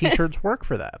 and t-shirts work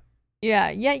for that. Yeah,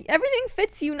 everything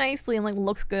fits you nicely and like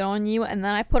looks good on you, and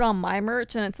then I put on my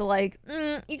merch, and it's like,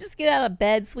 you just get out of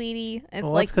bed, sweetie.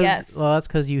 It's yes. Well, that's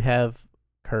because you have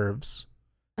curves,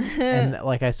 and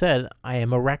like I said, I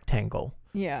am a rectangle.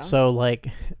 Yeah. So like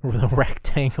the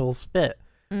rectangles fit,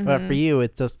 but for you,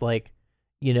 it's just like,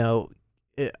 I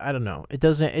don't know. It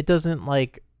doesn't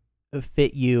like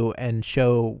fit you and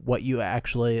show what you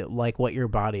actually like, what your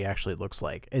body actually looks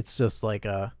like. It's just like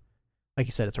like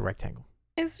you said, it's a rectangle.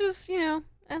 It's just,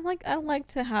 I like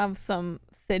to have some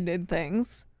fitted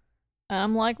things. And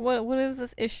I'm like, what is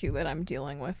this issue that I'm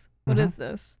dealing with? What is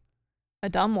this? A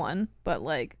dumb one, but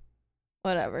like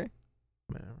whatever.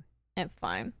 It's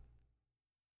fine.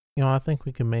 I think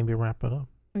we can maybe wrap it up.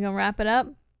 We gonna wrap it up?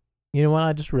 You know what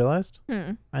I just realized?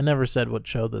 I never said what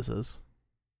show this is.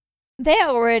 They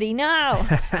already know.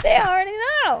 They already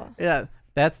know. Yeah,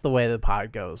 that's the way the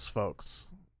pod goes, folks.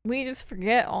 We just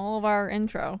forget all of our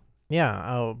intro. Yeah.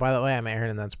 Oh, by the way, I'm Aaron,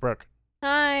 and that's Brooke.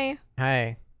 Hi.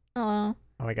 Hi. Hello.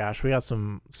 Oh my gosh, we got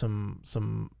some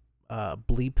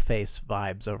bleep face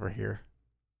vibes over here.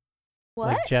 What?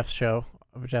 Like Jeff's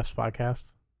podcast.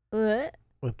 What?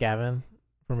 With Gavin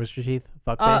from Rooster Teeth.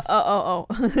 Fuckface. Oh.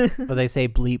 But they say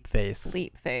bleep face.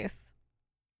 Bleep face.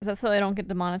 Is that so they don't get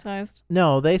demonetized?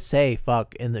 No, they say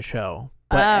fuck in the show.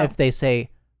 But if they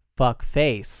say fuck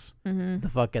face,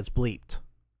 the fuck gets bleeped.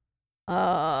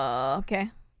 Okay.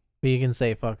 But you can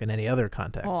say fuck in any other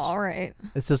context. Oh, alright.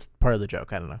 It's just part of the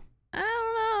joke. I don't know.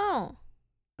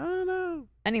 I don't know.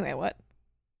 Anyway, what?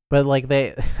 But like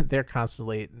they're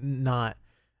constantly not.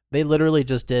 They literally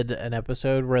just did an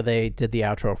episode where they did the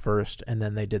outro first and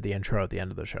then they did the intro at the end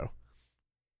of the show.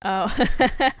 Oh.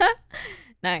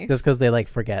 Nice. Just because they like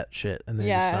forget shit and they're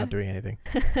just not doing anything.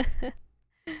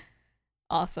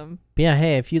 Awesome. But yeah,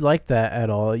 hey, if you like that at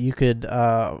all, you could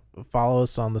follow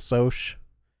us on the soch.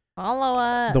 Follow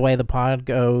us. The Way the Pod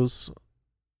Goes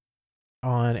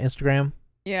on Instagram.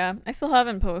 Yeah, I still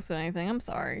haven't posted anything. I'm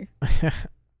sorry.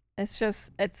 It's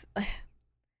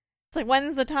like,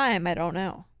 when's the time? I don't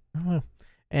know.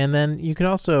 And then you can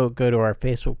also go to our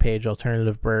Facebook page,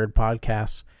 Alternative Bird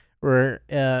Podcasts, where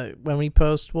when we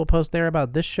post, we'll post there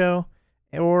about this show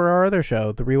or our other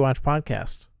show, the Rewatch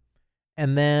Podcast.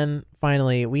 And then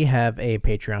finally, we have a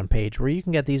Patreon page where you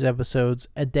can get these episodes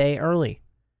a day early.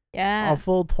 Yeah. A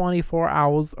full 24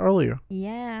 hours earlier.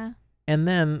 Yeah. And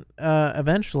then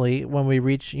eventually, when we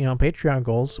reach, Patreon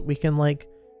goals, we can like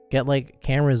get like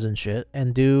cameras and shit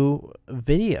and do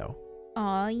video.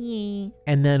 Oh yeah.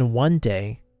 And then one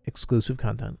day, exclusive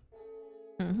content.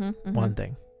 Mm-hmm. One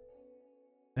thing.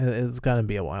 It's gonna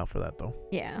be a while for that though.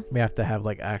 Yeah. We have to have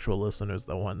like actual listeners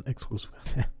that want exclusive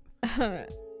content.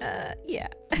 Yeah.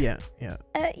 Yeah.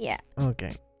 Yeah.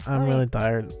 Okay. I'm really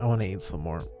tired. I want to eat some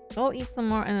more. Go eat some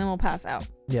more and then we'll pass out.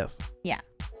 Yes. Yeah.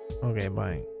 Okay,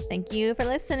 bye. Thank you for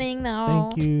listening now.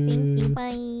 Thank you. Thank you.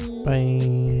 Bye. Bye.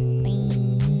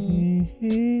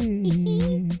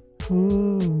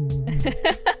 Ooh.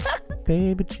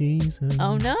 Baby Jesus.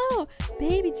 Oh no.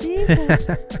 Baby Jesus.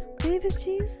 Baby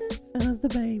Jesus. How's the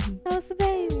baby? How's the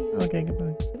baby? Okay,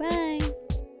 goodbye. Goodbye.